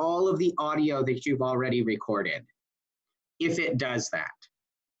lose all of the audio that you've already recorded if it does that,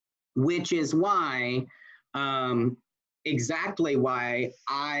 which is why, exactly why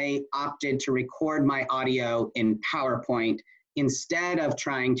I opted to record my audio in PowerPoint instead of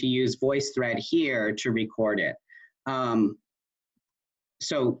trying to use VoiceThread here to record it.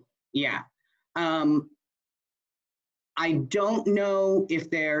 So yeah, I don't know if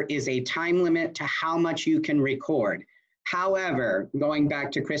there is a time limit to how much you can record. However, going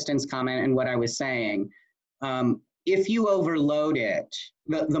back to Kristen's comment and what I was saying, if you overload it,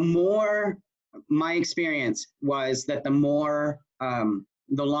 the more, my experience was that the more,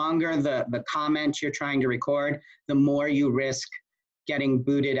 the longer the comment you're trying to record, the more you risk getting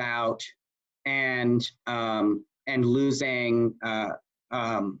booted out and losing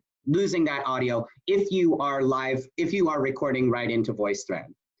losing that audio if you are recording right into VoiceThread.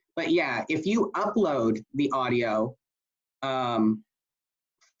 But yeah, if you upload the audio from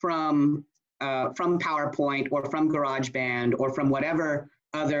PowerPoint or from GarageBand or from whatever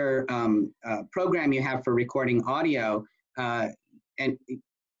other program you have for recording audio, and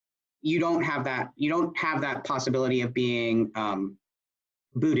you don't have that possibility of being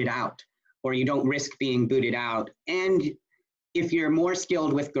booted out, or you don't risk being booted out. And if you're more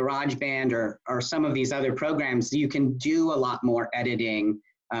skilled with GarageBand or some of these other programs, you can do a lot more editing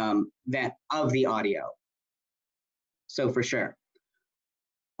of the audio. So for sure.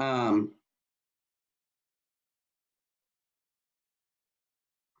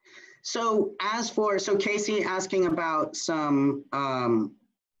 So Casey asking about some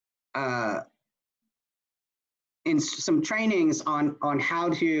in some trainings on how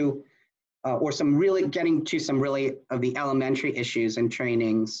to, or some really getting to some really of the elementary issues and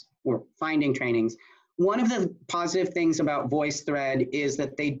trainings or finding trainings. One of the positive things about VoiceThread is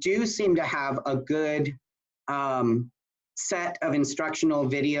that they do seem to have a good set of instructional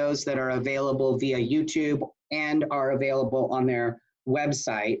videos that are available via YouTube and are available on their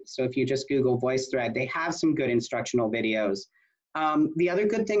website. So if you just Google VoiceThread, they have some good instructional videos. The other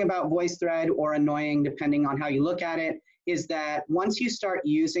good thing about VoiceThread, or annoying depending on how you look at it, is that once you start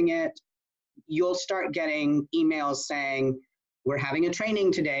using it, you'll start getting emails saying, we're having a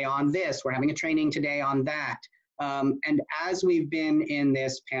training today on this, we're having a training today on that. And as we've been in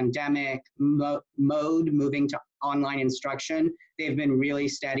this pandemic mode, moving to online instruction, they've been really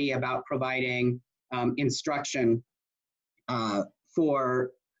steady about providing instruction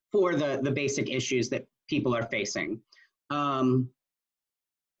for the basic issues that people are facing. On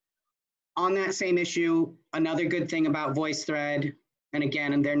that same issue, another good thing about VoiceThread, and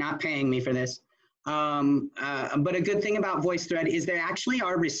again, and they're not paying me for this, but a good thing about VoiceThread is they actually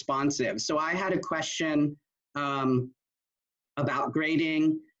are responsive. So I had a question about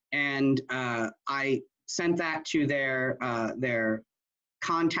grading, and I sent that to their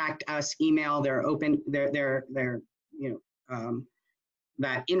contact us email, their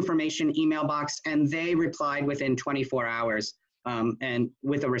that information email box, and they replied within 24 hours and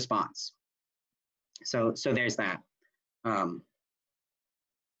with a response. So there's that.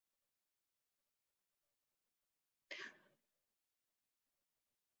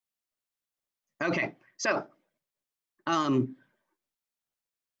 Okay, so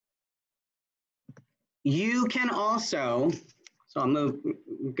you can also, so I'll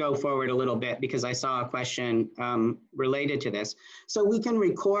go forward a little bit because I saw a question related to this. So we can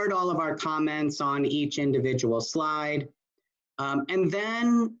record all of our comments on each individual slide. And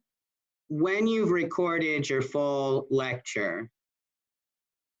then when you've recorded your full lecture,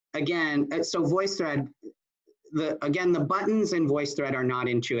 again, so VoiceThread, again, the buttons in VoiceThread are not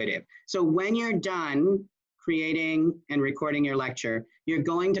intuitive. So when you're done creating and recording your lecture, you're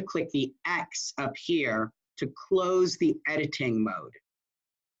going to click the X up here to close the editing mode.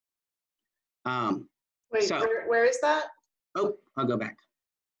 Wait, so, where is that? Oh, I'll go back.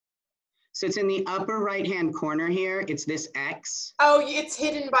 So it's in the upper right-hand corner here. It's this X. Oh, it's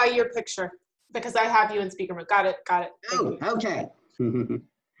hidden by your picture because I have you in speaker mode. Got it, got it. Oh, okay.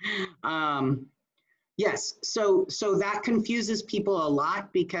 Yes, so that confuses people a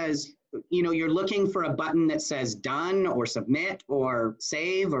lot because, you know, you're looking for a button that says done or submit or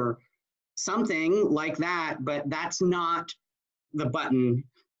save or something like that, but that's not the button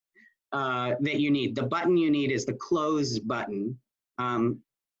that you need. The button you need is the close button.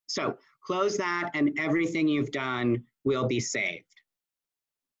 So close that and everything you've done will be saved.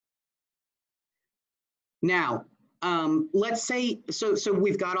 Now, let's say, so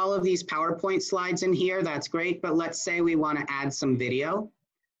we've got all of these PowerPoint slides in here, that's great, but let's say we want to add some video.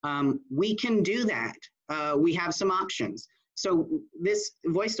 We can do that. We have some options. So this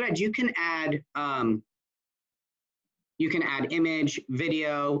VoiceThread, you can add image,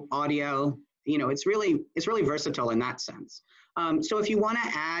 video, audio. You know, it's really versatile in that sense. So if you want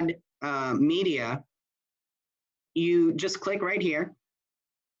to add media, you just click right here,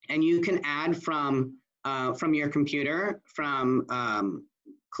 and you can add from your computer, from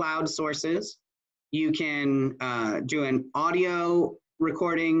cloud sources. You can do an audio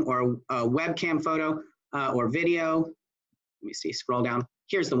recording or a webcam photo or video. Let me see, scroll down.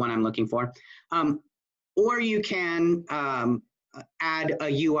 Here's the one I'm looking for. Or you can add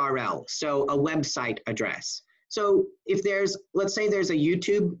a URL, so a website address. So if there's, let's say there's a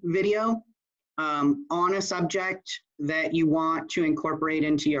YouTube video on a subject that you want to incorporate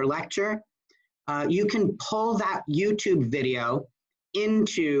into your lecture, you can pull that YouTube video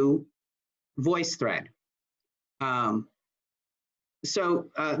into VoiceThread. So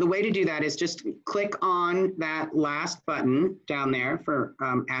the way to do that is just click on that last button down there for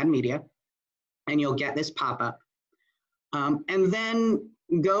add media, and you'll get this pop-up. And then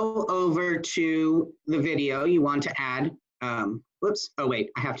go over to the video you want to add. Whoops, oh wait,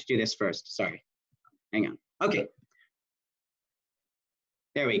 I have to do this first, sorry. Hang on, okay.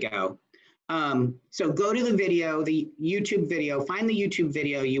 There we go. So go to the video, the YouTube video, find the YouTube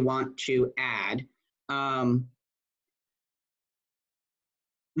video you want to add.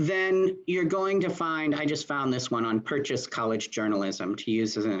 Then you're going to find, I just found this one on Purchase College Journalism to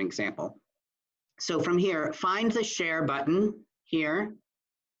use as an example. So from here, find the share button here,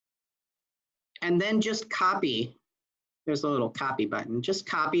 and then just copy. There's a little copy button, just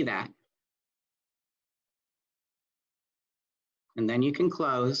copy that. And then you can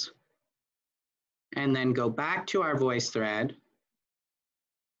close, and then go back to our VoiceThread,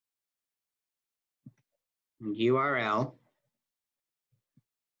 URL,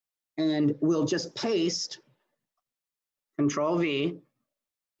 and we'll just paste, Control V,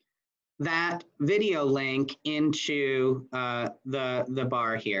 that video link into the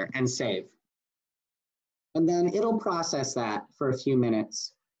bar here and save. And then it'll process that for a few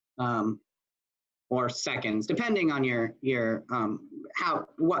minutes or seconds, depending on your I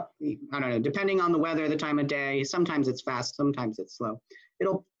don't know, depending on the weather, the time of day. Sometimes it's fast, sometimes it's slow.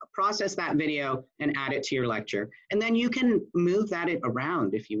 It'll process that video and add it to your lecture. And then you can move that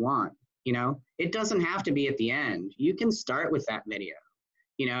around if you want, you know? It doesn't have to be at the end. You can start with that video,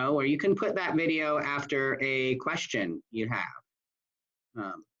 you know, or you can put that video after a question you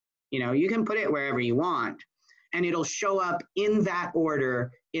have. You know, you can put it wherever you want, and it'll show up in that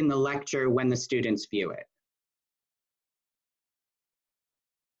order in the lecture when the students view it.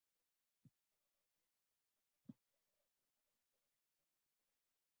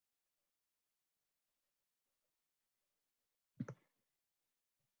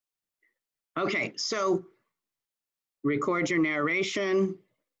 Okay, so record your narration,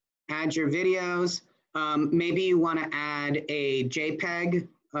 add your videos. Maybe you want to add a JPEG,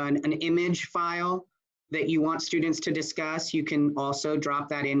 an image file that you want students to discuss. You can also drop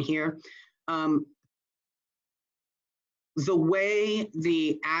that in here. The way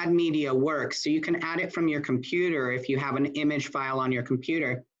the add media works, so you can add it from your computer if you have an image file on your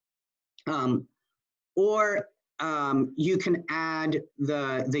computer, or you can add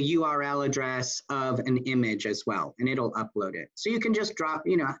the URL address of an image as well, and it'll upload it. So you can just drop,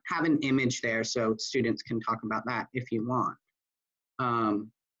 you know, have an image there so students can talk about that if you want.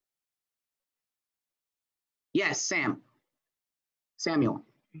 Yes, Samuel.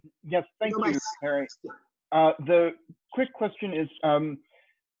 Yes, thank you, Harry. The quick question is,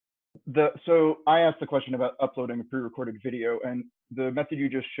 so I asked the question about uploading a pre-recorded video, and the method you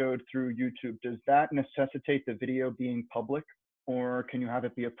just showed through YouTube, does that necessitate the video being public, or can you have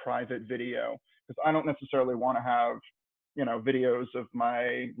it be a private video? Because I don't necessarily want to have, you know, videos of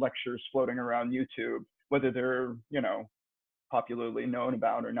my lectures floating around YouTube, whether they're, you know, popularly known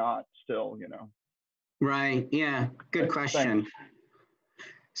about or not, still, you know. Right, yeah, good question. Thanks.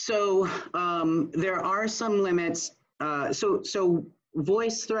 So there are some limits. So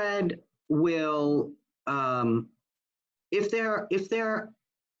VoiceThread will, if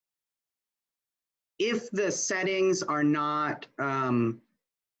the settings are not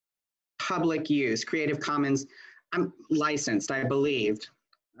public use, Creative Commons licensed, I believe,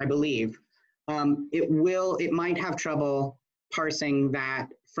 it might have trouble parsing that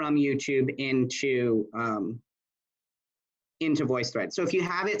from YouTube into VoiceThread. So if you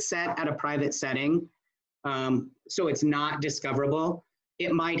have it set at a private setting, so it's not discoverable,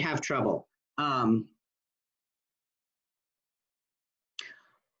 it might have trouble.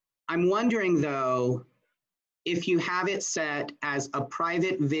 I'm wondering though, if you have it set as a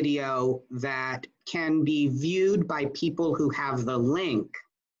private video that can be viewed by people who have the link,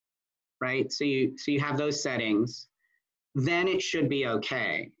 right? So you have those settings, then it should be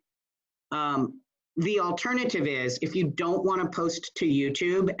okay. The alternative is if you don't want to post to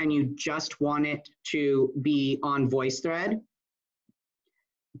YouTube and you just want it to be on VoiceThread,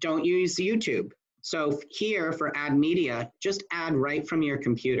 don't use YouTube. So here for add media, just add right from your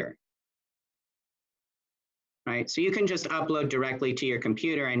computer. Right, so you can just upload directly to your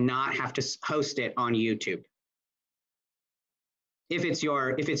computer and not have to host it on YouTube. If it's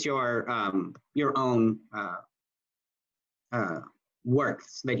your own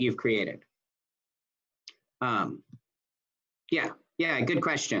works that you've created. Yeah, good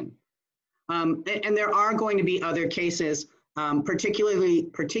question. And there are going to be other cases,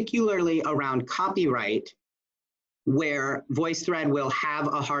 particularly around copyright, where VoiceThread will have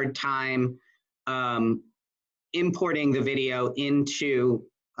a hard time importing the video into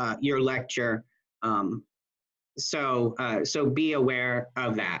your lecture. So be aware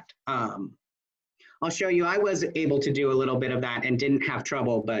of that. I'll show you, I was able to do a little bit of that and didn't have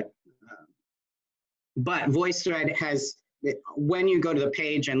trouble, but VoiceThread has, when you go to the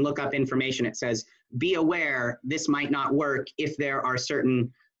page and look up information, it says, be aware this might not work if there are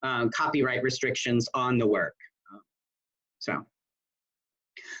certain copyright restrictions on the work.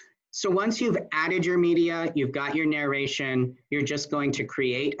 So once you've added your media, you've got your narration, you're just going to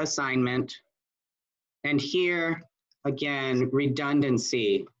create assignment. And here, again,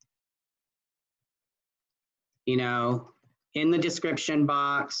 redundancy. You know, in the description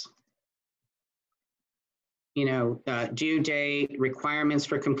box, you know, due date, requirements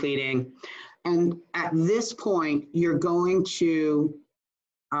for completing. And at this point, you're going to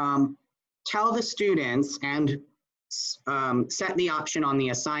tell the students and set the option on the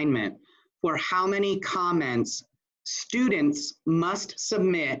assignment for how many comments students must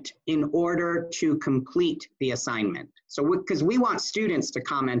submit in order to complete the assignment. So because we want students to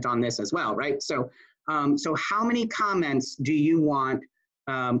comment on this as well, right? So how many comments do you want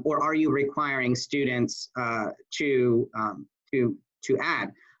or are you requiring students to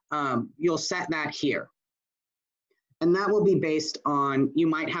add? You'll set that here. And that will be based on, you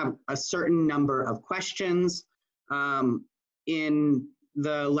might have a certain number of questions in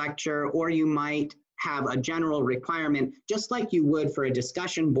the lecture, or you might have a general requirement, just like you would for a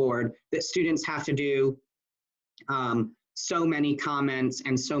discussion board, that students have to do so many comments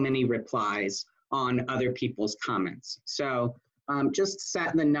and so many replies on other people's comments. So just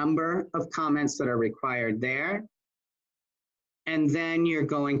set the number of comments that are required there, and then you're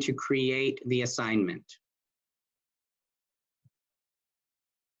going to create the assignment.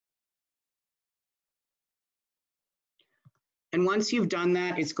 And once you've done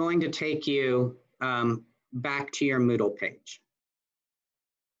that, it's going to take you back to your Moodle page.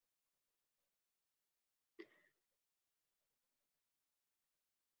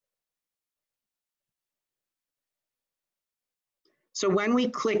 So when we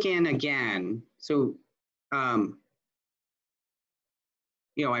click in again, so you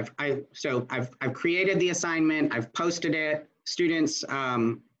know, I've created the assignment, I've posted it, students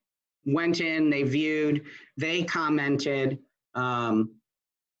went in, they viewed, they commented, and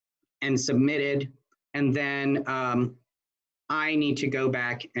submitted, and then I need to go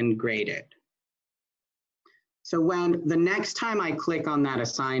back and grade it. So when the next time I click on that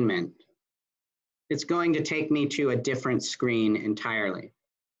assignment, it's going to take me to a different screen entirely.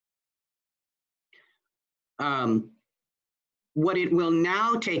 What it will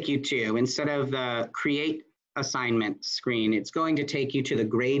now take you to, instead of the create assignment screen, it's going to take you to the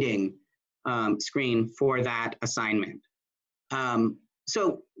grading screen for that assignment.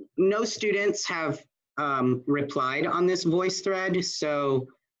 So no students have replied on this VoiceThread, so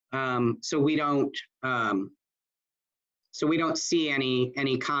we don't see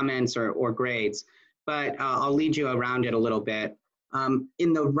any comments or grades, but I'll lead you around it a little bit.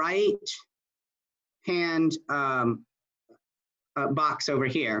 In the right hand box over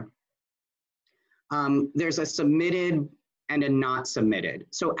here, there's a submitted and a not submitted.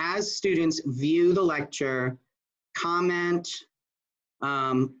 So as students view the lecture, comment,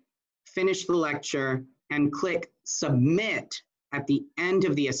 finish the lecture, and click submit at the end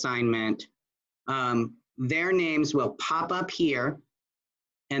of the assignment, their names will pop up here,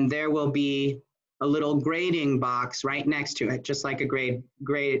 and there will be a little grading box right next to it, just like a grade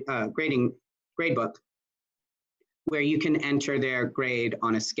book, where you can enter their grade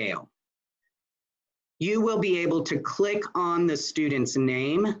on a scale. You will be able to click on the student's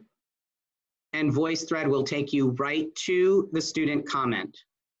name, and VoiceThread will take you right to the student comment.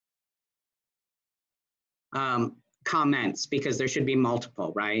 comments, because there should be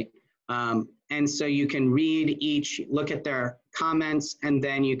multiple, right? And so you can read each, look at their comments, and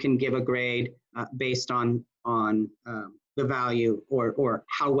then you can give a grade based on the value or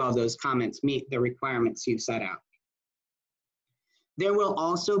how well those comments meet the requirements you've set out. There will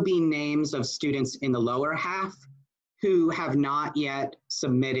also be names of students in the lower half who have not yet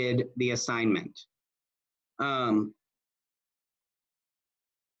submitted the assignment. And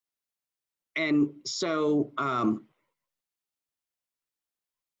so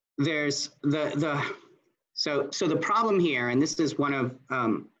there's so the problem here, and this is one of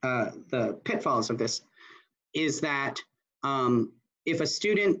the pitfalls of this, is that if a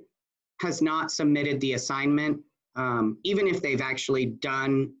student has not submitted the assignment, even if they've actually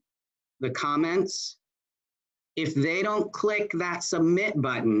done the comments, if they don't click that submit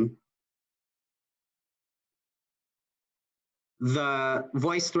button, the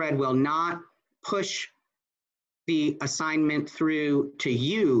VoiceThread will not push the assignment through to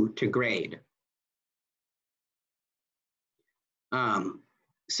you to grade.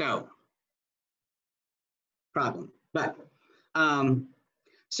 So, problem. But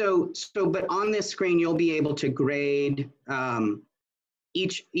but on this screen, you'll be able to grade all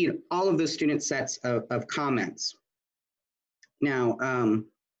of the student sets of comments. Now,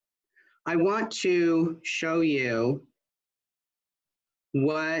 I want to show you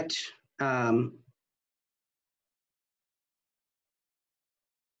what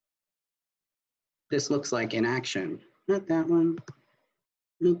this looks like in action. Not that one.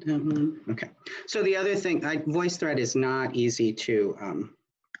 Not that one. Okay. So the other thing, VoiceThread is not easy to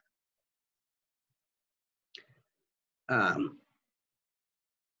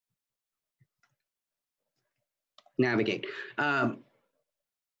navigate.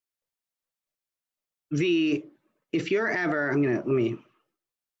 If you're ever, let me.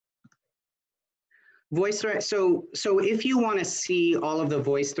 VoiceThread, so if you want to see all of the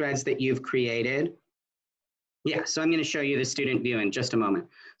VoiceThreads that you've created, yeah, so I'm going to show you the student view in just a moment.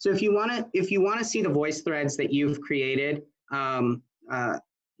 So if you want to see the VoiceThreads that you've created,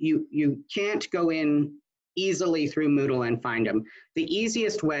 you can't go in easily through Moodle and find them. The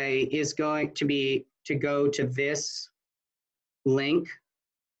easiest way is going to be to go to this link,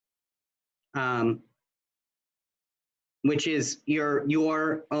 which is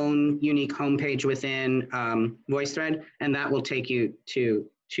your own unique homepage within VoiceThread, and that will take you to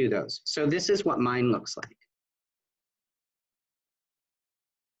those. So this is what mine looks like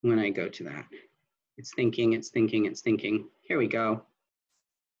when I go to that. It's thinking, it's thinking, it's thinking. Here we go.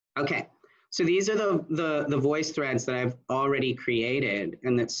 Okay, so these are the VoiceThreads that I've already created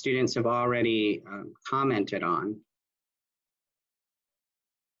and that students have already commented on.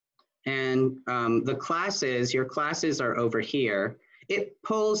 And the classes, your classes are over here. It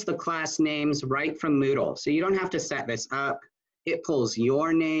pulls the class names right from Moodle. So you don't have to set this up. It pulls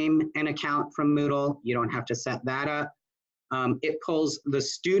your name and account from Moodle. You don't have to set that up. It pulls the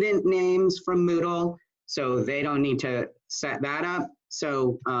student names from Moodle, so they don't need to set that up.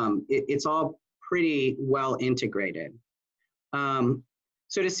 So it's all pretty well integrated.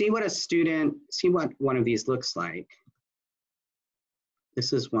 So to see what what one of these looks like,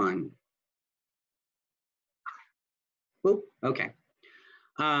 this is one. Oop, okay.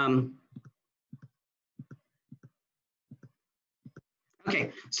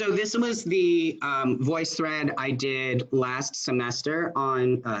 Okay, so this was the VoiceThread I did last semester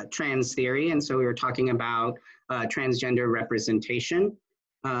on trans theory. And so we were talking about transgender representation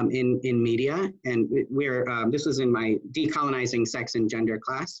in media. And this was in my decolonizing sex and gender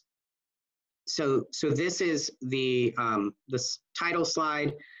class. So this is the title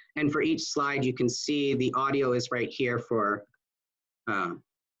slide. And for each slide, you can see the audio is right here for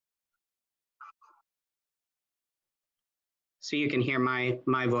so you can hear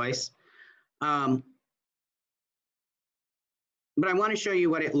my voice. But I want to show you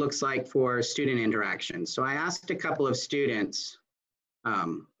what it looks like for student interaction. So I asked a couple of students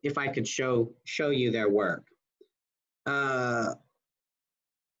if I could show you their work.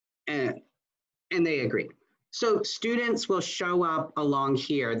 And they agreed. So students will show up along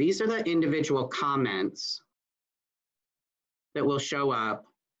here. These are the individual comments that will show up.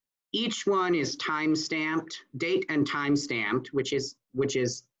 Each one is time-stamped, date and time-stamped, which is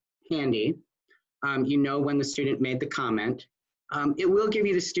handy. You know when the student made the comment. It will give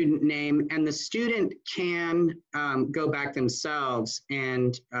you the student name, and the student can go back themselves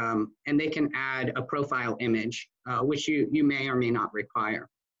and they can add a profile image, which you may or may not require.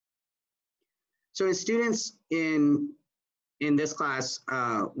 So as students in this class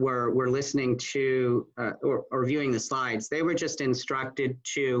were listening to or viewing the slides, they were just instructed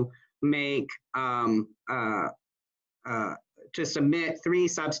to make to submit 3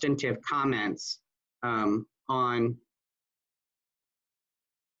 substantive comments on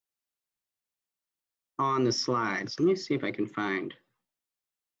the slides. Let me see if I can find.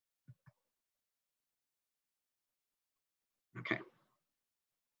 Okay.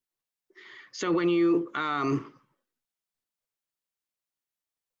 So when you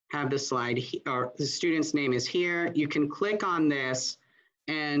have the slide, or the student's name is here, you can click on this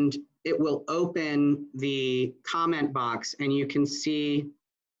and it will open the comment box and you can see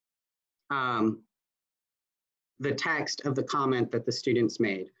the text of the comment that the students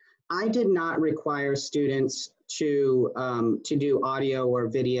made. I did not require students to do audio or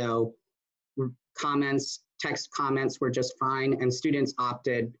video comments. Text comments were just fine, and students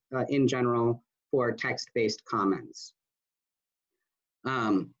opted in general for text-based comments.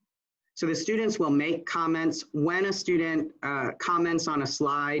 So the students will make comments. When a student comments on a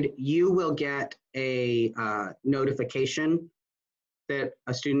slide, you will get a notification that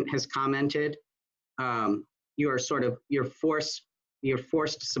a student has commented. You're forced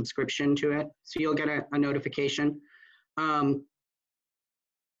subscription to it, so you'll get a notification.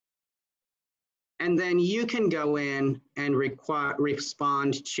 And then you can go in and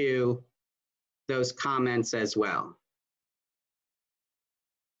respond to those comments as well.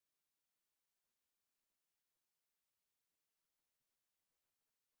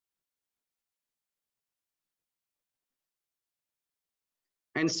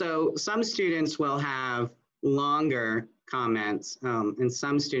 And so some students will have longer comments and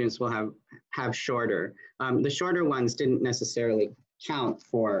some students will have shorter. The shorter ones didn't necessarily count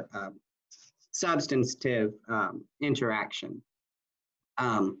for substantive interaction.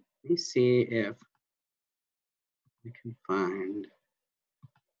 Let me see if I can find.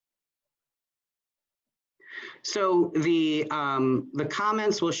 So the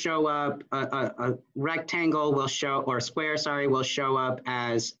comments will show up, a rectangle will show, or square, sorry, will show up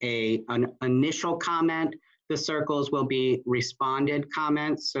as an initial comment. The circles will be responded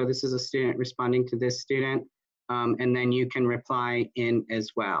comments. So this is a student responding to this student, and then you can reply in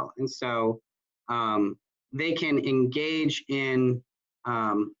as well. And so they can engage in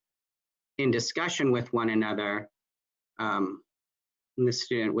discussion with one another. And the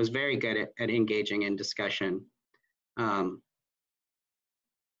student was very good at engaging in discussion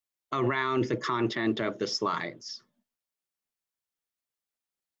around the content of the slides.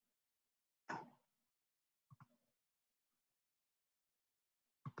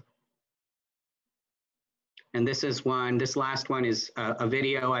 And this last one is a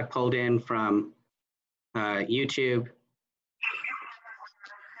video I pulled in from YouTube.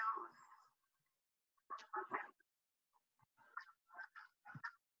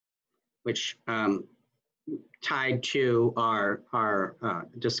 Which tied to our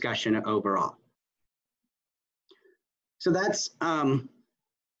discussion overall. So that's,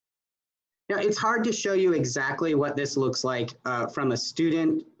 it's hard to show you exactly what this looks like from a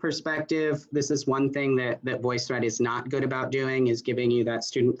student perspective. This is one thing that VoiceThread is not good about doing, is giving you that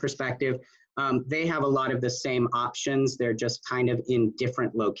student perspective. They have a lot of the same options. They're just kind of in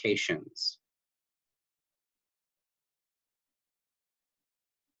different locations.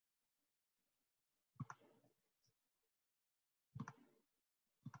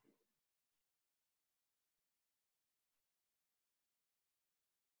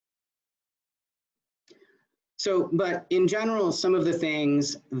 So, but in general, some of the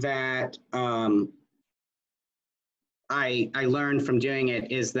things that I learned from doing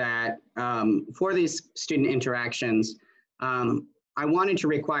it is that for these student interactions, I wanted to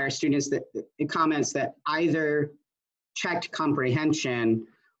require students comments that either checked comprehension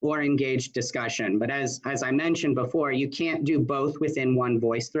or engaged discussion. But as I mentioned before, you can't do both within one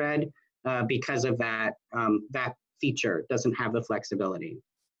VoiceThread because of that, that feature doesn't have the flexibility.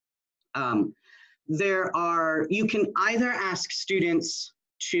 You can either ask students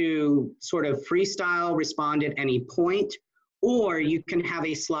to sort of freestyle respond at any point, or you can have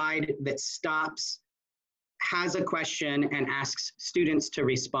a slide that stops, has a question, and asks students to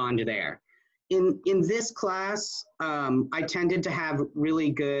respond there. In this class, I tended to have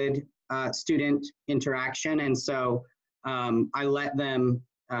really good student interaction, and so I let them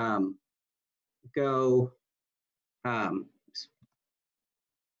go.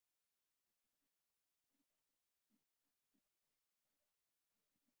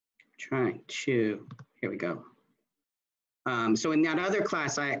 Here we go. So in that other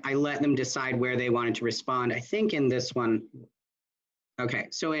class, I let them decide where they wanted to respond. I think in this one, okay,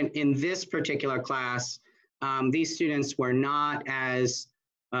 so in this particular class, these students were not as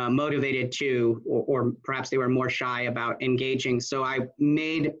motivated to, or perhaps they were more shy about engaging. So I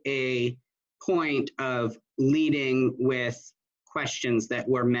made a point of leading with questions that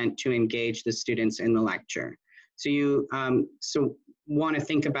were meant to engage the students in the lecture. So you want to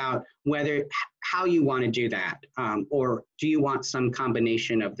think about how you want to do that, or do you want some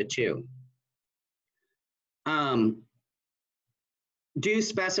combination of the two? Do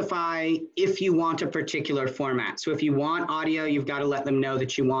specify if you want a particular format. So if you want audio, you've got to let them know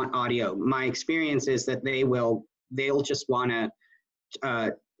that you want audio. My experience is that they'll just want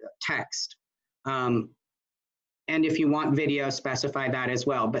to text. And if you want video, specify that as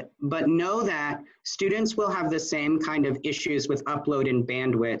well. But know that students will have the same kind of issues with upload and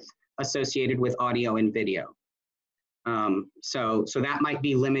bandwidth associated with audio and video. So that might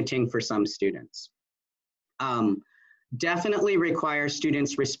be limiting for some students. Definitely require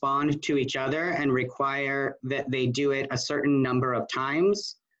students respond to each other and require that they do it a certain number of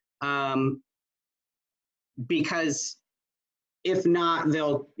times, because if not,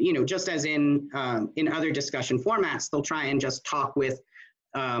 they'll, just as in other discussion formats, they'll try and just talk with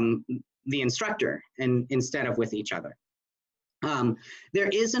the instructor and instead of with each other. There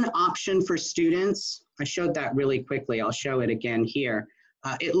is an option for students. I showed that really quickly. I'll show it again here.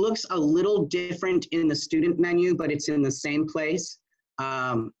 It looks a little different in the student menu, but it's in the same place.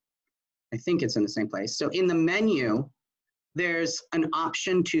 I think it's in the same place. So in the menu, there's an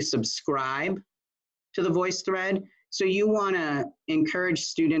option to subscribe to the VoiceThread. So you want to encourage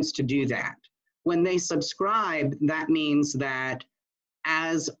students to do that. When they subscribe, that means that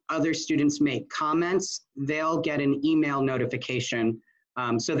as other students make comments, they'll get an email notification,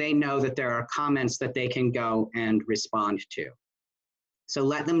 so they know that there are comments that they can go and respond to. So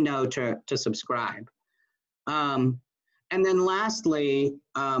let them know to subscribe. And then lastly,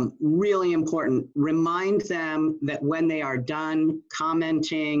 really important, remind them that when they are done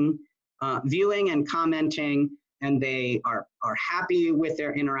commenting, viewing and commenting, and they are happy with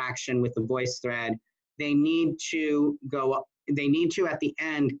their interaction with the VoiceThread, they need to at the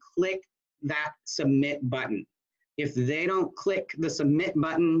end click that submit button. If they don't click the submit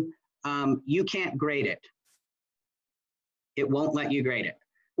button, you can't grade it. It won't let you grade it.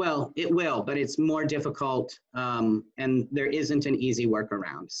 Well, it will, but it's more difficult, and there isn't an easy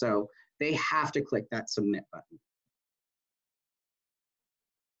workaround. So they have to click that submit button.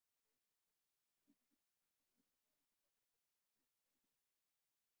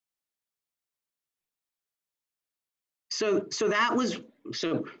 So that was,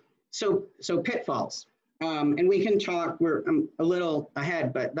 so pitfalls. And we can talk, we're a little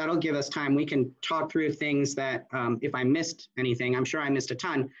ahead, but that'll give us time. We can talk through things that, if I missed anything, I'm sure I missed a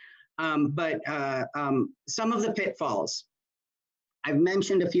ton. But some of the pitfalls, I've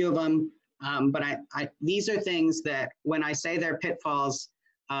mentioned a few of them, but these are things that when I say they're pitfalls,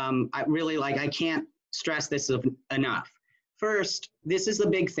 I can't stress this enough. First, this is the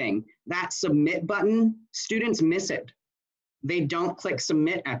big thing. That submit button, students miss it. They don't click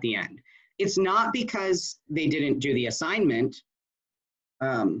submit at the end. It's not because they didn't do the assignment.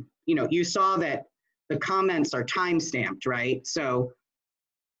 You saw that the comments are time-stamped, right? So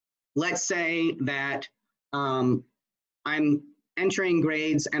let's say that I'm entering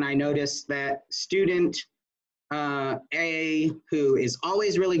grades and I notice that student A, who is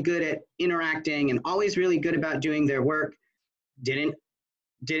always really good at interacting and always really good about doing their work, I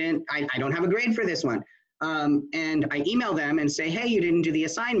don't have a grade for this one. And I email them and say, hey, you didn't do the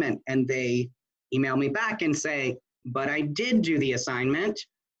assignment. And they email me back and say, but I did do the assignment.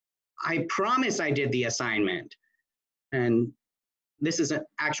 I promise I did the assignment. And this is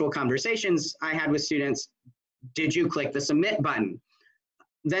actual conversations I had with students. Did you click the submit button?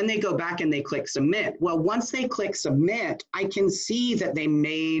 Then they go back and they click submit. Well, once they click submit, I can see that they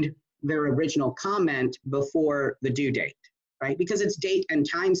made their original comment before the due date, right? Because it's date and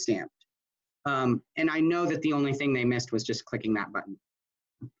time stamped. And I know that the only thing they missed was just clicking that button.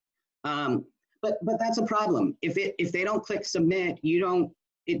 But that's a problem. If they don't click submit,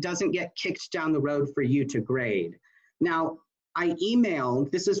 it doesn't get kicked down the road for you to grade. Now, I emailed,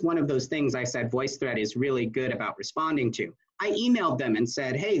 this is one of those things I said VoiceThread is really good about responding to. I emailed them and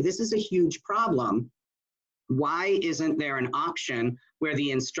said, hey, this is a huge problem. Why isn't there an option where the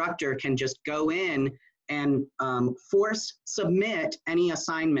instructor can just go in and force submit any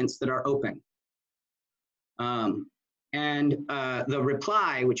assignments that are open? The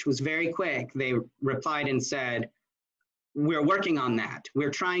reply, which was very quick, they replied and said, we're working on that.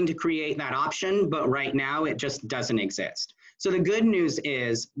 We're trying to create that option, but right now it just doesn't exist. So the good news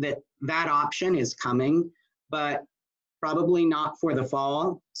is that that option is coming, but probably not for the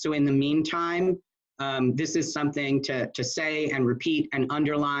fall. So in the meantime, This is something to say and repeat and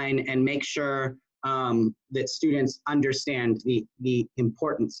underline and make sure that students understand the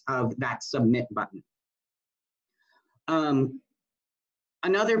importance of that submit button.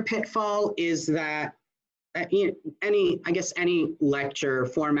 Another pitfall is that any lecture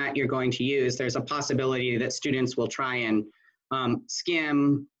format you're going to use, there's a possibility that students will try and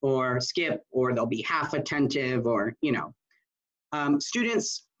skim or skip, or they'll be half attentive, or,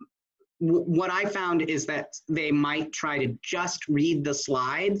 students, what I found is that they might try to just read the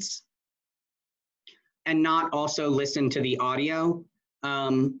slides and not also listen to the audio.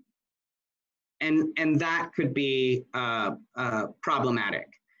 And that could be problematic.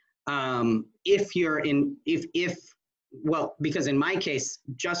 Well, because in my case,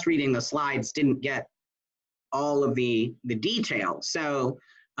 just reading the slides didn't get all of the detail. So,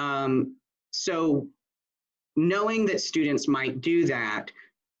 so knowing that students might do that,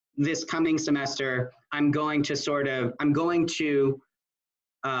 this coming semester, I'm going to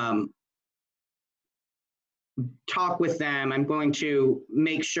talk with them. I'm going to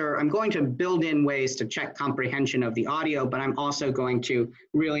make sure, I'm going to build in ways to check comprehension of the audio, but I'm also going to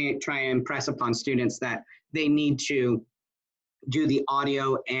really try and impress upon students that they need to do the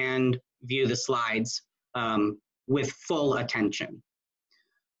audio and view the slides with full attention.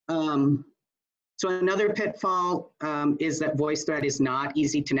 So another pitfall is that VoiceThread is not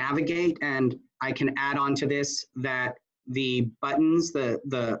easy to navigate, and I can add on to this that the buttons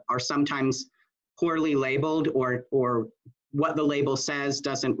are sometimes poorly labeled, or what the label says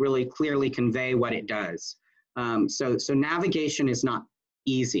doesn't really clearly convey what it does. So navigation is not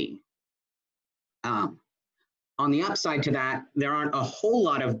easy. On the upside to that, there aren't a whole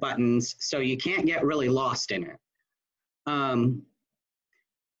lot of buttons, so you can't get really lost in it.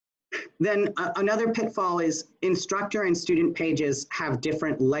 Then another pitfall is instructor and student pages have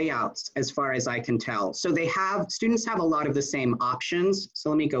different layouts as far as I can tell. So students have a lot of the same options. So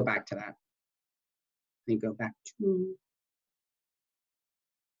let me go back to that. Let me go back to.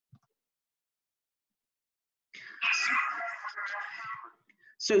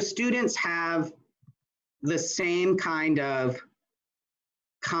 So students have the same kind of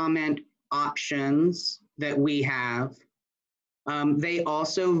comment options that we have. They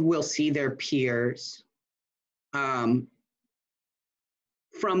also will see their peers. From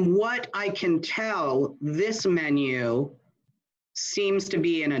what I can tell, this menu seems to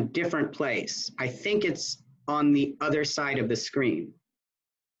be in a different place. I think it's on the other side of the screen.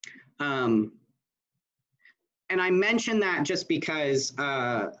 And I mention that just because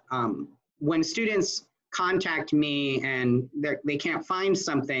when students contact me and they can't find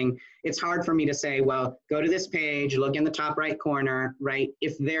something, it's hard for me to say, well, go to this page, look in the top right corner, right?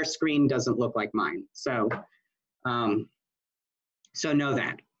 If their screen doesn't look like mine. So, so know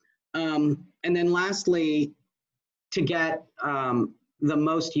that. And then lastly, to get the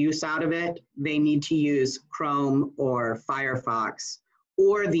most use out of it, they need to use Chrome or Firefox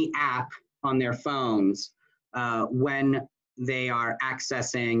or the app on their phones when they are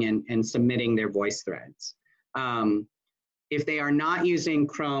accessing and submitting their voice threads. If they are not using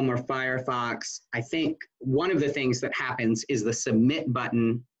Chrome or Firefox, I think one of the things that happens is the submit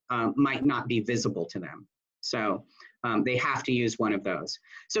button might not be visible to them. So they have to use one of those.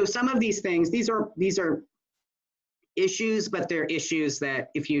 So some of these things, these are issues, but they're issues that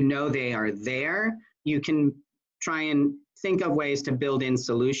if you know they are there, you can try and think of ways to build in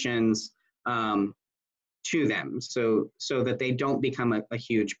solutions to them so that they don't become a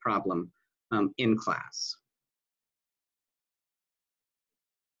huge problem in class.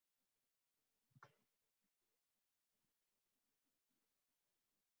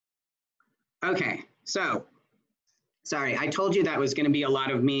 Okay, so sorry, I told you that was going to be a lot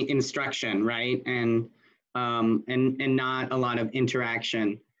of me instruction, right? And not a lot of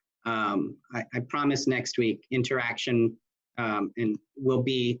interaction. I promise next week interaction and will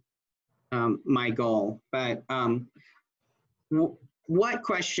be my goal. But what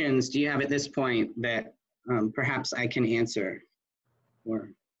questions do you have at this point that perhaps I can answer, or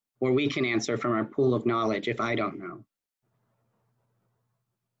we can answer from our pool of knowledge if I don't know?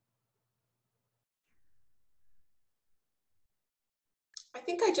 I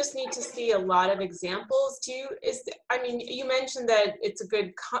think I just need to see a lot of examples. I mean, you mentioned that it's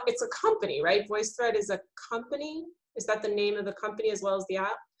a company, right? VoiceThread is a company. Is that the name of the company as well as the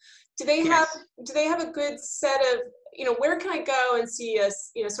app? Do they have a good set of, where can I go and see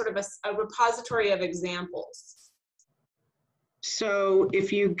sort of a repository of examples? So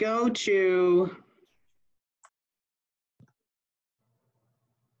if you go to,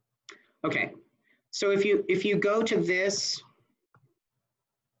 okay. So if you go to this,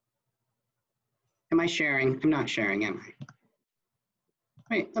 Am I sharing? I'm not sharing, am I?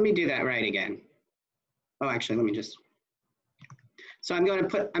 Wait, let me do that right again. Oh, actually, let me just. So I'm going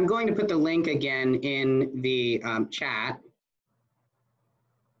to put the link again in the chat.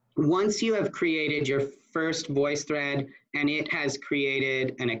 Once you have created your first VoiceThread and it has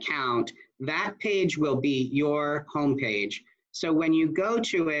created an account, that page will be your home page. So when you go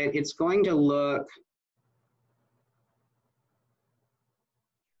to it, it's going to look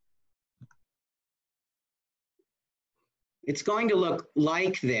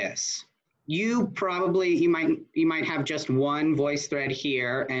like this. You might have just one VoiceThread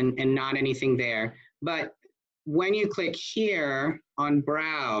here and not anything there. But when you click here on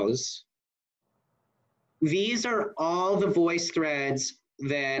browse, these are all the VoiceThreads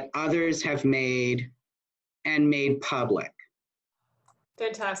that others have made and made public.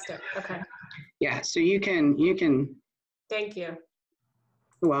 Fantastic. Okay. Yeah, so you can. Thank you.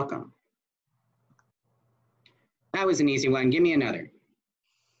 You're welcome. That was an easy one. Give me another.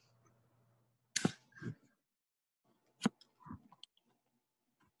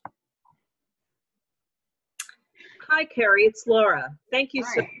 Hi, Kerry. It's Laura. Thank you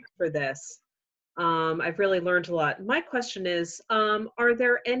so Hi. much for this. I've really learned a lot. My question is, are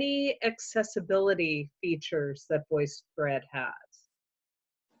there any accessibility features that VoiceThread has?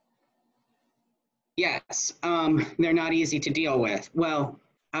 Yes, they're not easy to deal with. Well,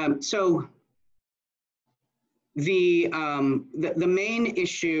 so the main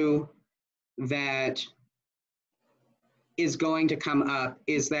issue that is going to come up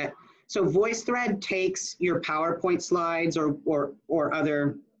is that, so VoiceThread takes your PowerPoint slides or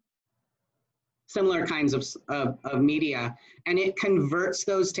other similar kinds of media, and it converts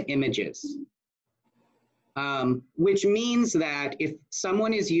those to images. Which means that if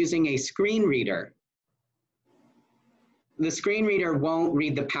someone is using a screen reader, the screen reader won't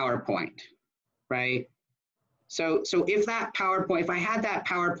read the PowerPoint, right? So if that PowerPoint, if I had that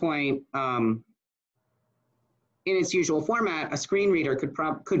PowerPoint in its usual format, a screen reader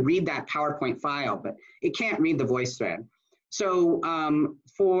could read that PowerPoint file, but it can't read the VoiceThread. So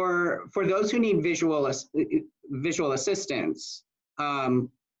for those who need visual assistance,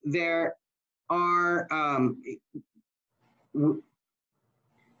 there are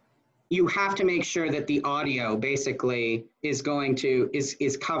you have to make sure that the audio basically is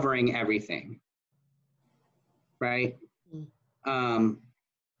covering everything, right?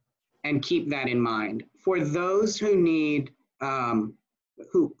 And keep that in mind. For those who need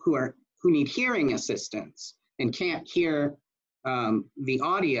who need hearing assistance and can't hear the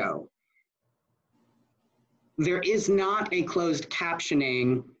audio, there is not a closed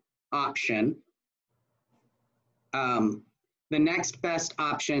captioning option. The next best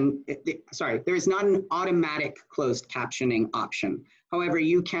option, there is not an automatic closed captioning option. However,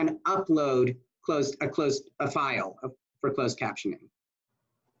 you can upload a file for closed captioning.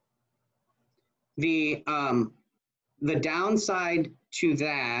 The downside to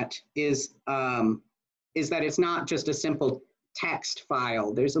that is that it's not just a simple text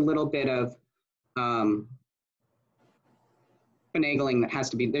file. There's a little bit of finagling that has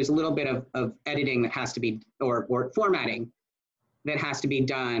to be, there's a little bit of editing that has to be, or formatting that has to be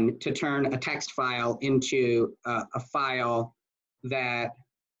done to turn a text file into a file that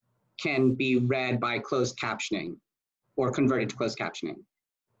can be read by closed captioning or converted to closed captioning.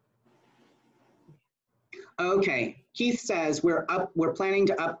 Okay, Keith says we're planning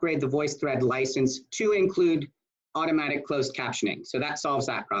to upgrade the VoiceThread license to include automatic closed captioning. So that solves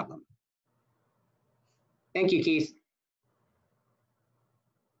that problem. Thank you, Keith.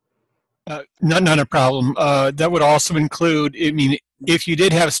 Not a problem. That would also include, I mean, if you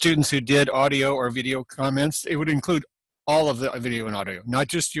did have students who did audio or video comments, it would include all of the video and audio, not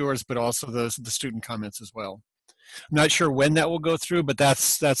just yours, but also the student comments as well. I'm not sure when that will go through, but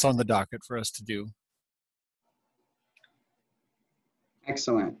that's on the docket for us to do.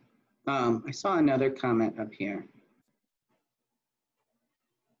 Excellent. I saw another comment up here.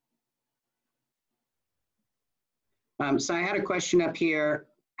 So I had a question up here.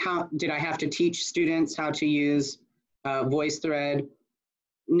 How did I have to teach students how to use VoiceThread?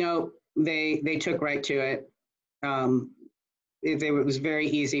 No, they took right to it. It was very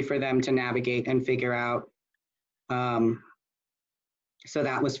easy for them to navigate and figure out. So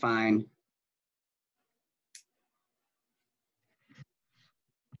that was fine.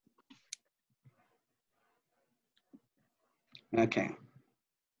 Okay.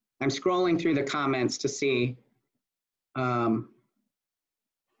 I'm scrolling through the comments to see.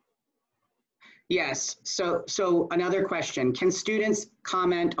 Yes, so another question. Can students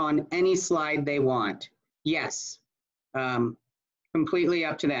comment on any slide they want? Yes. completely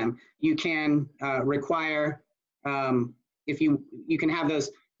up to them. You can require, if you can have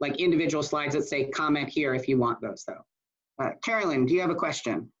those like individual slides that say comment here if you want those though. Carolyn, do you have a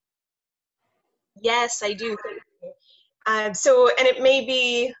question? Yes, I do. Thank you. So, and it may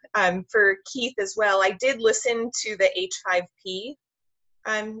be for Keith as well. I did listen to the H5P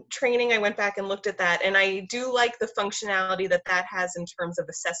training. I went back and looked at that, and I do like the functionality that that has in terms of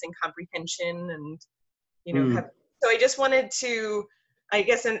assessing comprehension and, you know, so I just wanted to, I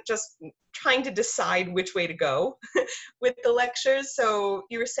guess, I'm just trying to decide which way to go with the lectures. So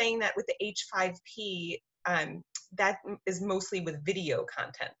you were saying that with the H5P, that is mostly with video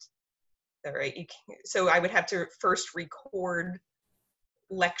content. All right. So I would have to first record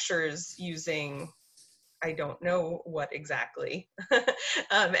lectures using, I don't know what exactly,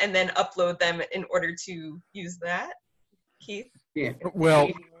 and then upload them in order to use that. Keith? Yeah. Well,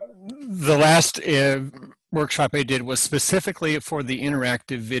 the last workshop I did was specifically for the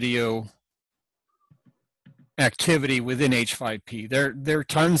interactive video activity within H5P. There are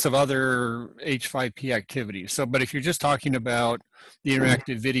tons of other H5P activities. So, but if you're just talking about the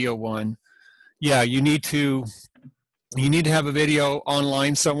interactive video one, yeah, you need to have a video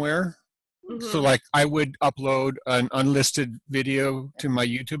online somewhere. So like I would upload an unlisted video to my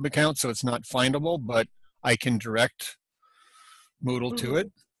YouTube account, so it's not findable, but I can direct Moodle to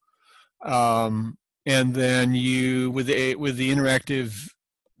it. And then you, with the interactive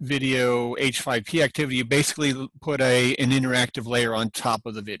video H5P activity, you basically put an interactive layer on top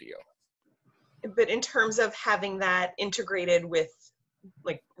of the video. But in terms of having that integrated with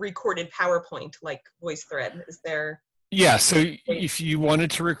like recorded PowerPoint, like VoiceThread, is there? Yeah, so if you wanted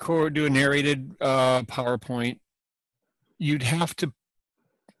to do a narrated PowerPoint, you'd have to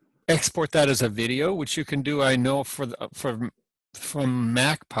export that as a video, which you can do, I know, from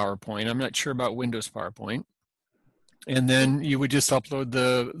Mac PowerPoint. I'm not sure about Windows PowerPoint. And then you would just upload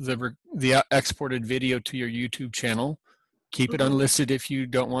the exported video to your YouTube channel, keep it unlisted if you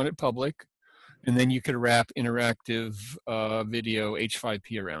don't want it public, and then you could wrap interactive video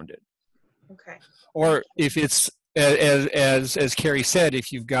H5P around it. Okay. Or if it's, as Kerry said,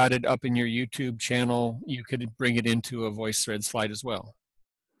 if you've got it up in your YouTube channel, you could bring it into a VoiceThread slide as well.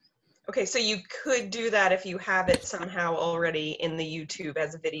 Okay, so you could do that if you have it somehow already in the YouTube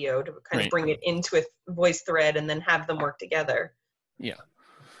as a video to kind of bring it into a VoiceThread and then have them work together. Yeah.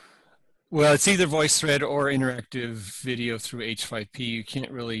 Well, it's either VoiceThread or interactive video through H5P. You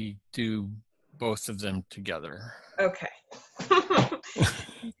can't really do both of them together. Okay.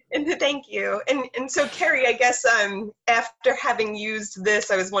 And thank you. And so Kerry, I guess after having used this,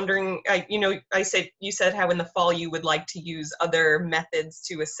 I was wondering, you know, you said how in the fall you would like to use other methods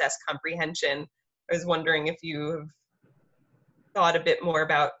to assess comprehension. I was wondering if you have thought a bit more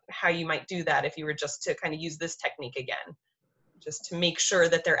about how you might do that if you were just to kind of use this technique again, just to make sure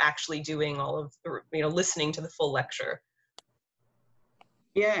that they're actually doing all of, you know, listening to the full lecture.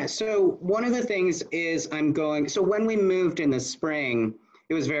 Yeah, so one of the things is so when we moved in the spring,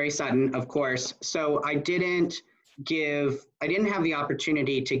 it was very sudden, of course. So I didn't have the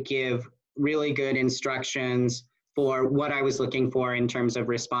opportunity to give really good instructions for what I was looking for in terms of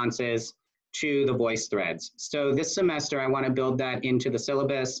responses to the voice threads. So this semester, I want to build that into the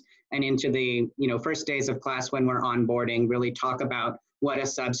syllabus and into the, you know, first days of class when we're onboarding, really talk about what a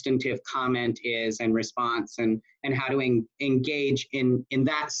substantive comment is and response and how to engage in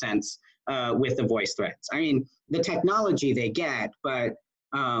that sense with the voice threads. I mean, the technology they get, but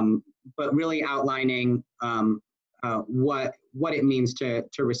really outlining what it means to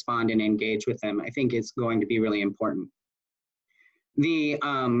respond and engage with them, I think is going to be really important. The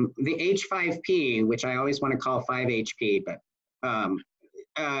H5P, which I always want to call 5HP, but I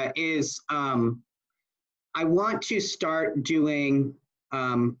want to start doing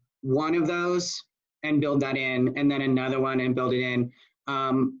one of those and build that in, and then another one and build it in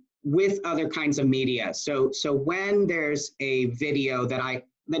with other kinds of media. So when there's a video that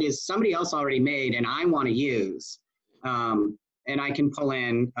is somebody else already made and I want to use, and I can pull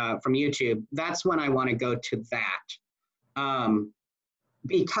in from YouTube, that's when I want to go to that.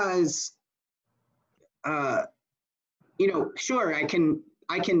 Because, you know, sure, I can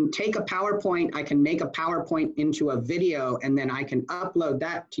take a PowerPoint, I can make a PowerPoint into a video, and then I can upload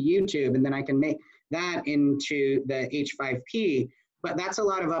that to YouTube, and then I can make that into the H5P, but that's a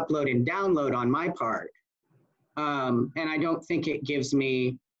lot of upload and download on my part. And I don't think it gives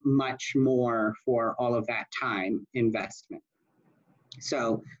me much more for all of that time investment.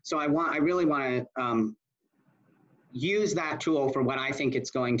 So I really want to use that tool for what I think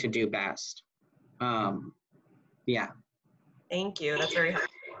it's going to do best. Yeah. Thank you. That's very helpful.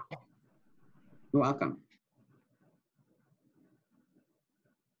 You're welcome.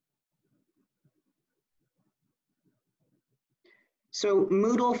 So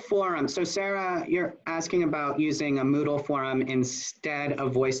Moodle forum. So Sarah, you're asking about using a Moodle forum instead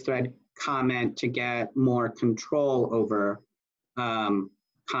of VoiceThread comment to get more control over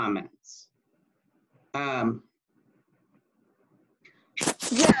comments. Yeah,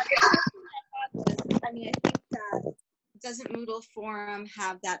 I mean, I think that doesn't Moodle forum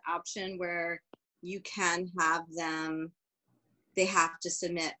have that option where you can have them, they have to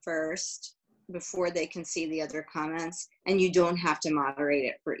submit first before they can see the other comments, and you don't have to moderate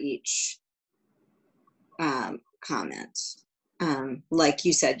it for each comment. Like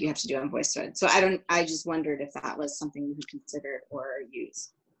you said, you have to do it on VoiceThread. So I just wondered if that was something you could consider or use.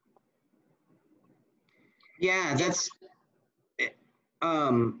 Yeah, that's,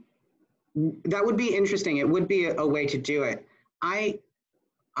 that would be interesting. It would be a way to do it. I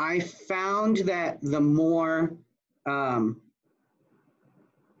found that the more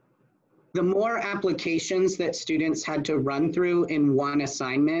applications that students had to run through in one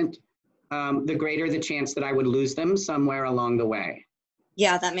assignment, the greater the chance that I would lose them somewhere along the way.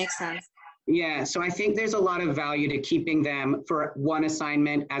 Yeah, that makes sense. Yeah, so I think there's a lot of value to keeping them for one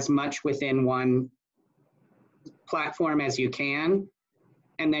assignment as much within one platform as you can,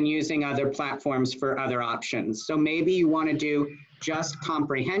 and then using other platforms for other options. So maybe you want to do just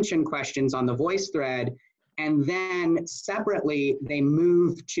comprehension questions on the VoiceThread, and then separately they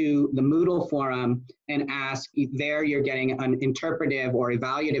move to the Moodle forum and ask, there you're getting an interpretive or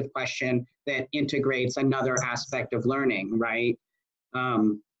evaluative question that integrates another aspect of learning, right? I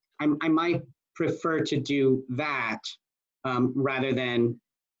might prefer to do that rather than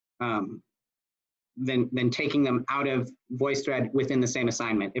taking them out of VoiceThread within the same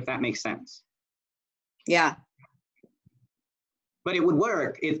assignment, if that makes sense. Yeah. But it would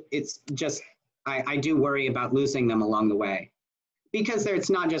work. It's just, I do worry about losing them along the way. Because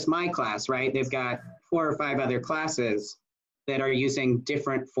it's not just my class, right? They've got 4 or 5 other classes that are using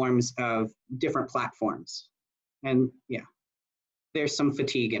different forms of different platforms. And yeah, there's some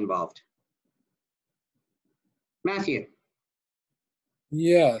fatigue involved. Matthew.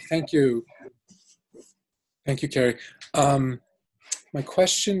 Yeah, thank you. Thank you, Kerry. My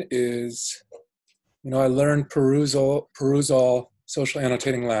question is, I learned perusal social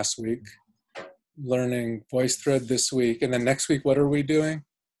annotating last week, learning VoiceThread this week, and then next week, what are we doing?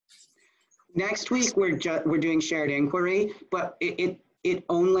 Next week we're doing shared inquiry, but it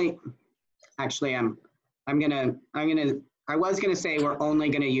only, actually I was gonna say we're only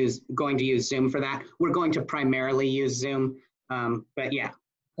going to use Zoom for that. We're going to primarily use Zoom, but yeah.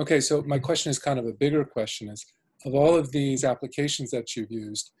 Okay, so my question is kind of a bigger question is, of all of these applications that you've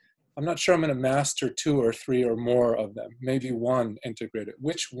used, I'm not sure I'm going to master 2 or 3 or more of them, maybe one integrated.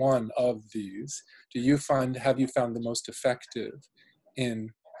 Which one of these have you found the most effective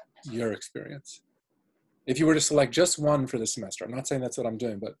in your experience? If you were to select just one for the semester, I'm not saying that's what I'm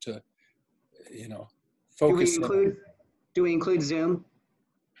doing, but to, focus. Do we include Zoom?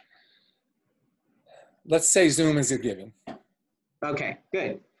 Let's say Zoom is a given. Okay,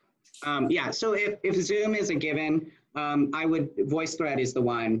 good. Yeah, so if Zoom is a given, VoiceThread is the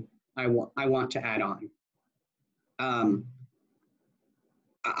one I want to add on.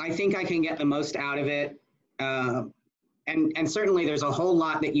 I think I can get the most out of it. And certainly there's a whole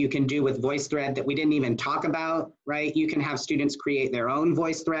lot that you can do with VoiceThread that we didn't even talk about, right? You can have students create their own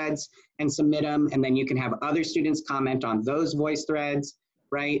VoiceThreads and submit them, and then you can have other students comment on those VoiceThreads,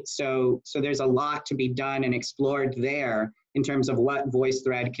 right? So there's a lot to be done and explored there in terms of what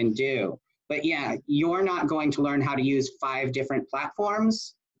VoiceThread can do. But yeah, you're not going to learn how to use 5 different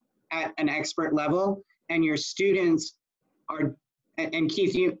platforms at an expert level, and your students are, and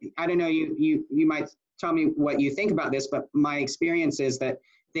Keith, I don't know, you might tell me what you think about this, but my experience is that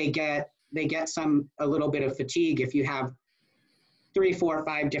they get a little bit of fatigue if you have 3, 4,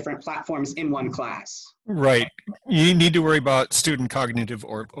 5 different platforms in one class. Right. You need to worry about student cognitive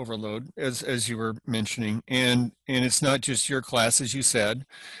overload, as you were mentioning, and it's not just your class, as you said.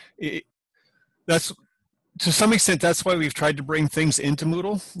 That's, to some extent, that's why we've tried to bring things into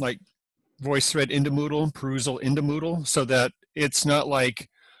Moodle, like VoiceThread into Moodle, perusal into Moodle, so that it's not like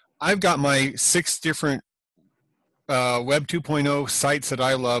I've got my 6 different Web 2.0 sites that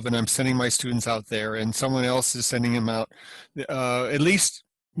I love, and I'm sending my students out there, and someone else is sending them out. At least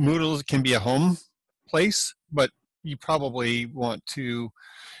Moodle can be a home place, but you probably want to,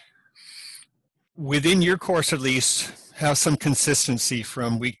 within your course at least, have some consistency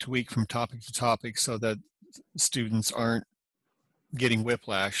from week to week, from topic to topic, so that students aren't getting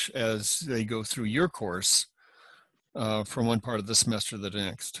whiplash as they go through your course from one part of the semester to the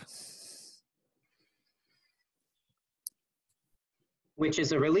next. Which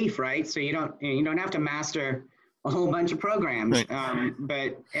is a relief, right? So you don't have to master a whole bunch of programs. Right.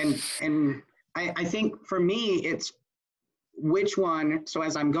 But I think for me, it's which one, so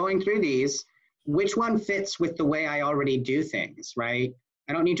as I'm going through these, which one fits with the way I already do things, right?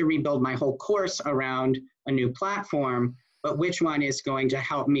 I don't need to rebuild my whole course around a new platform, but which one is going to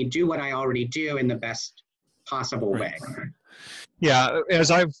help me do what I already do in the best possible way. Yeah,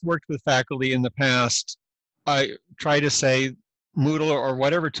 as I've worked with faculty in the past, I try to say Moodle or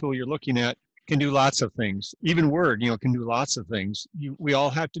whatever tool you're looking at can do lots of things. Even Word, can do lots of things. We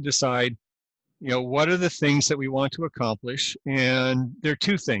all have to decide, what are the things that we want to accomplish? And there are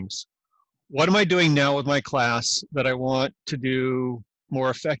two things. What am I doing now with my class that I want to do more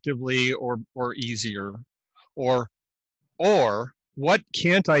effectively or easier? Or what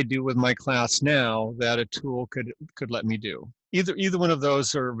can't I do with my class now that a tool could let me do? Either one of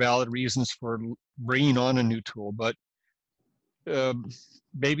those are valid reasons for bringing on a new tool, but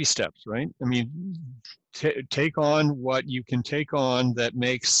baby steps, right? I mean, take on what you can take on that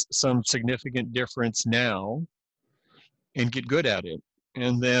makes some significant difference now and get good at it.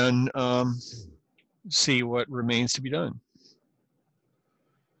 And then see what remains to be done.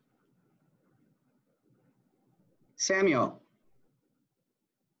 Samuel.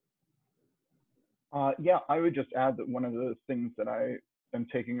 Yeah, I would just add that one of the things that I am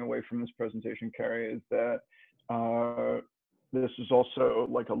taking away from this presentation, Kerry, is that this is also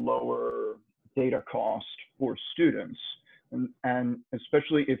like a lower data cost for students. And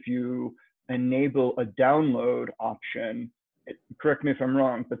especially if you enable a download option, correct me if I'm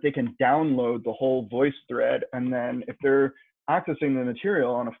wrong, but they can download the whole VoiceThread, and then if they're accessing the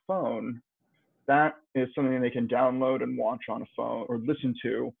material on a phone, that is something they can download and watch on a phone or listen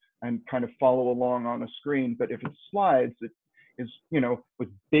to and kind of follow along on a screen. But if it's slides, it is, with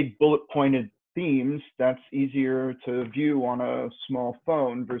big bullet pointed themes, that's easier to view on a small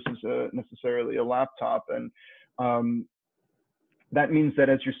phone versus necessarily a laptop. And that means that,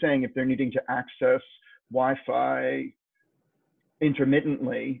 as you're saying, if they're needing to access Wi-Fi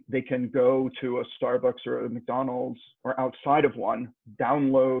intermittently, they can go to a Starbucks or a McDonald's or outside of one,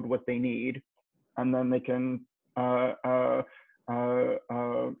 download what they need, and then they can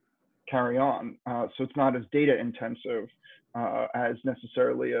carry on. So it's not as data intensive as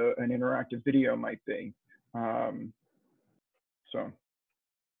necessarily an interactive video might be.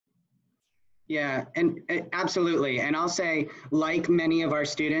 Yeah, and absolutely. And I'll say, like many of our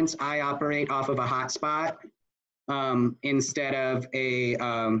students, I operate off of a hotspot instead of a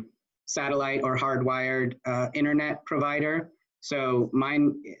satellite or hardwired internet provider. So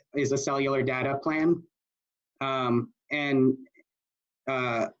mine is a cellular data plan. And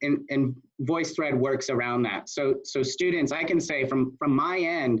VoiceThread works around that. So students, I can say from my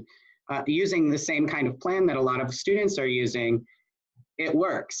end, using the same kind of plan that a lot of students are using, it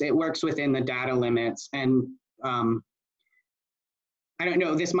works. It works within the data limits. And I don't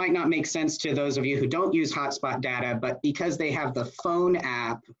know, this might not make sense to those of you who don't use hotspot data, but because they have the phone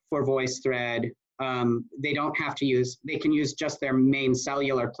app for VoiceThread, they don't have to use, they can use just their main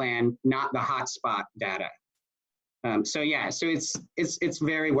cellular plan, not the hotspot data. So yeah, so it's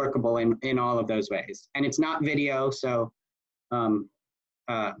very workable in all of those ways. And it's not video, so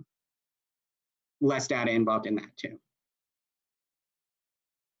less data involved in that too.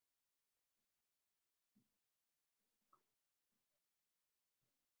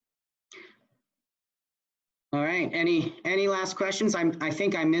 All right, any last questions? I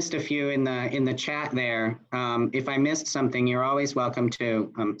think I missed a few in the chat there. If I missed something, you're always welcome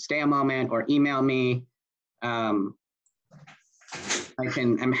to stay a moment or email me. I'm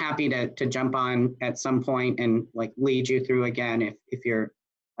happy to jump on at some point and like lead you through again if you're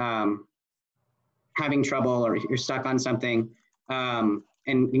having trouble or you're stuck on something. And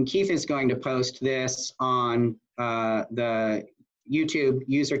Keith is going to post this on the YouTube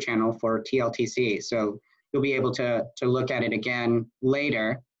user channel for TLTC. So you'll be able to look at it again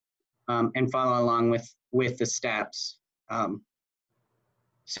later and follow along with the steps.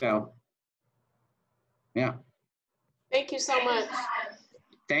 So, yeah. Thank you so much.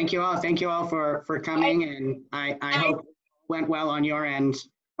 Thank you all. Thank you all for coming, and I hope it went well on your end,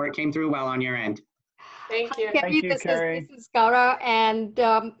 or it came through well on your end. Thank you. Kerry, Thank you, Kerry. This is Cara, and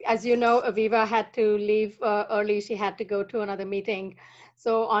as you know, Aviva had to leave early. She had to go to another meeting.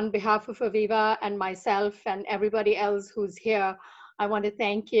 So on behalf of Aviva and myself and everybody else who's here, I want to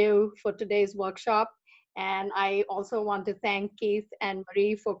thank you for today's workshop. And I also want to thank Keith and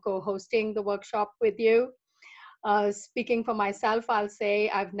Marie for co-hosting the workshop with you. Speaking for myself, I'll say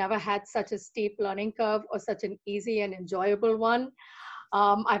I've never had such a steep learning curve or such an easy and enjoyable one.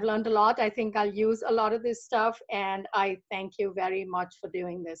 I've learned a lot. I think I'll use a lot of this stuff, and I thank you very much for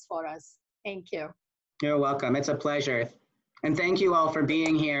doing this for us. Thank you. You're welcome. It's a pleasure. And thank you all for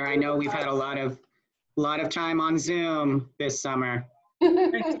being here. I know we've had a lot of time on Zoom this summer.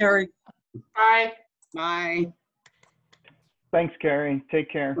 Thanks, Kerry. Bye. Bye. Thanks, Kerry. Take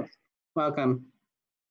care. Welcome.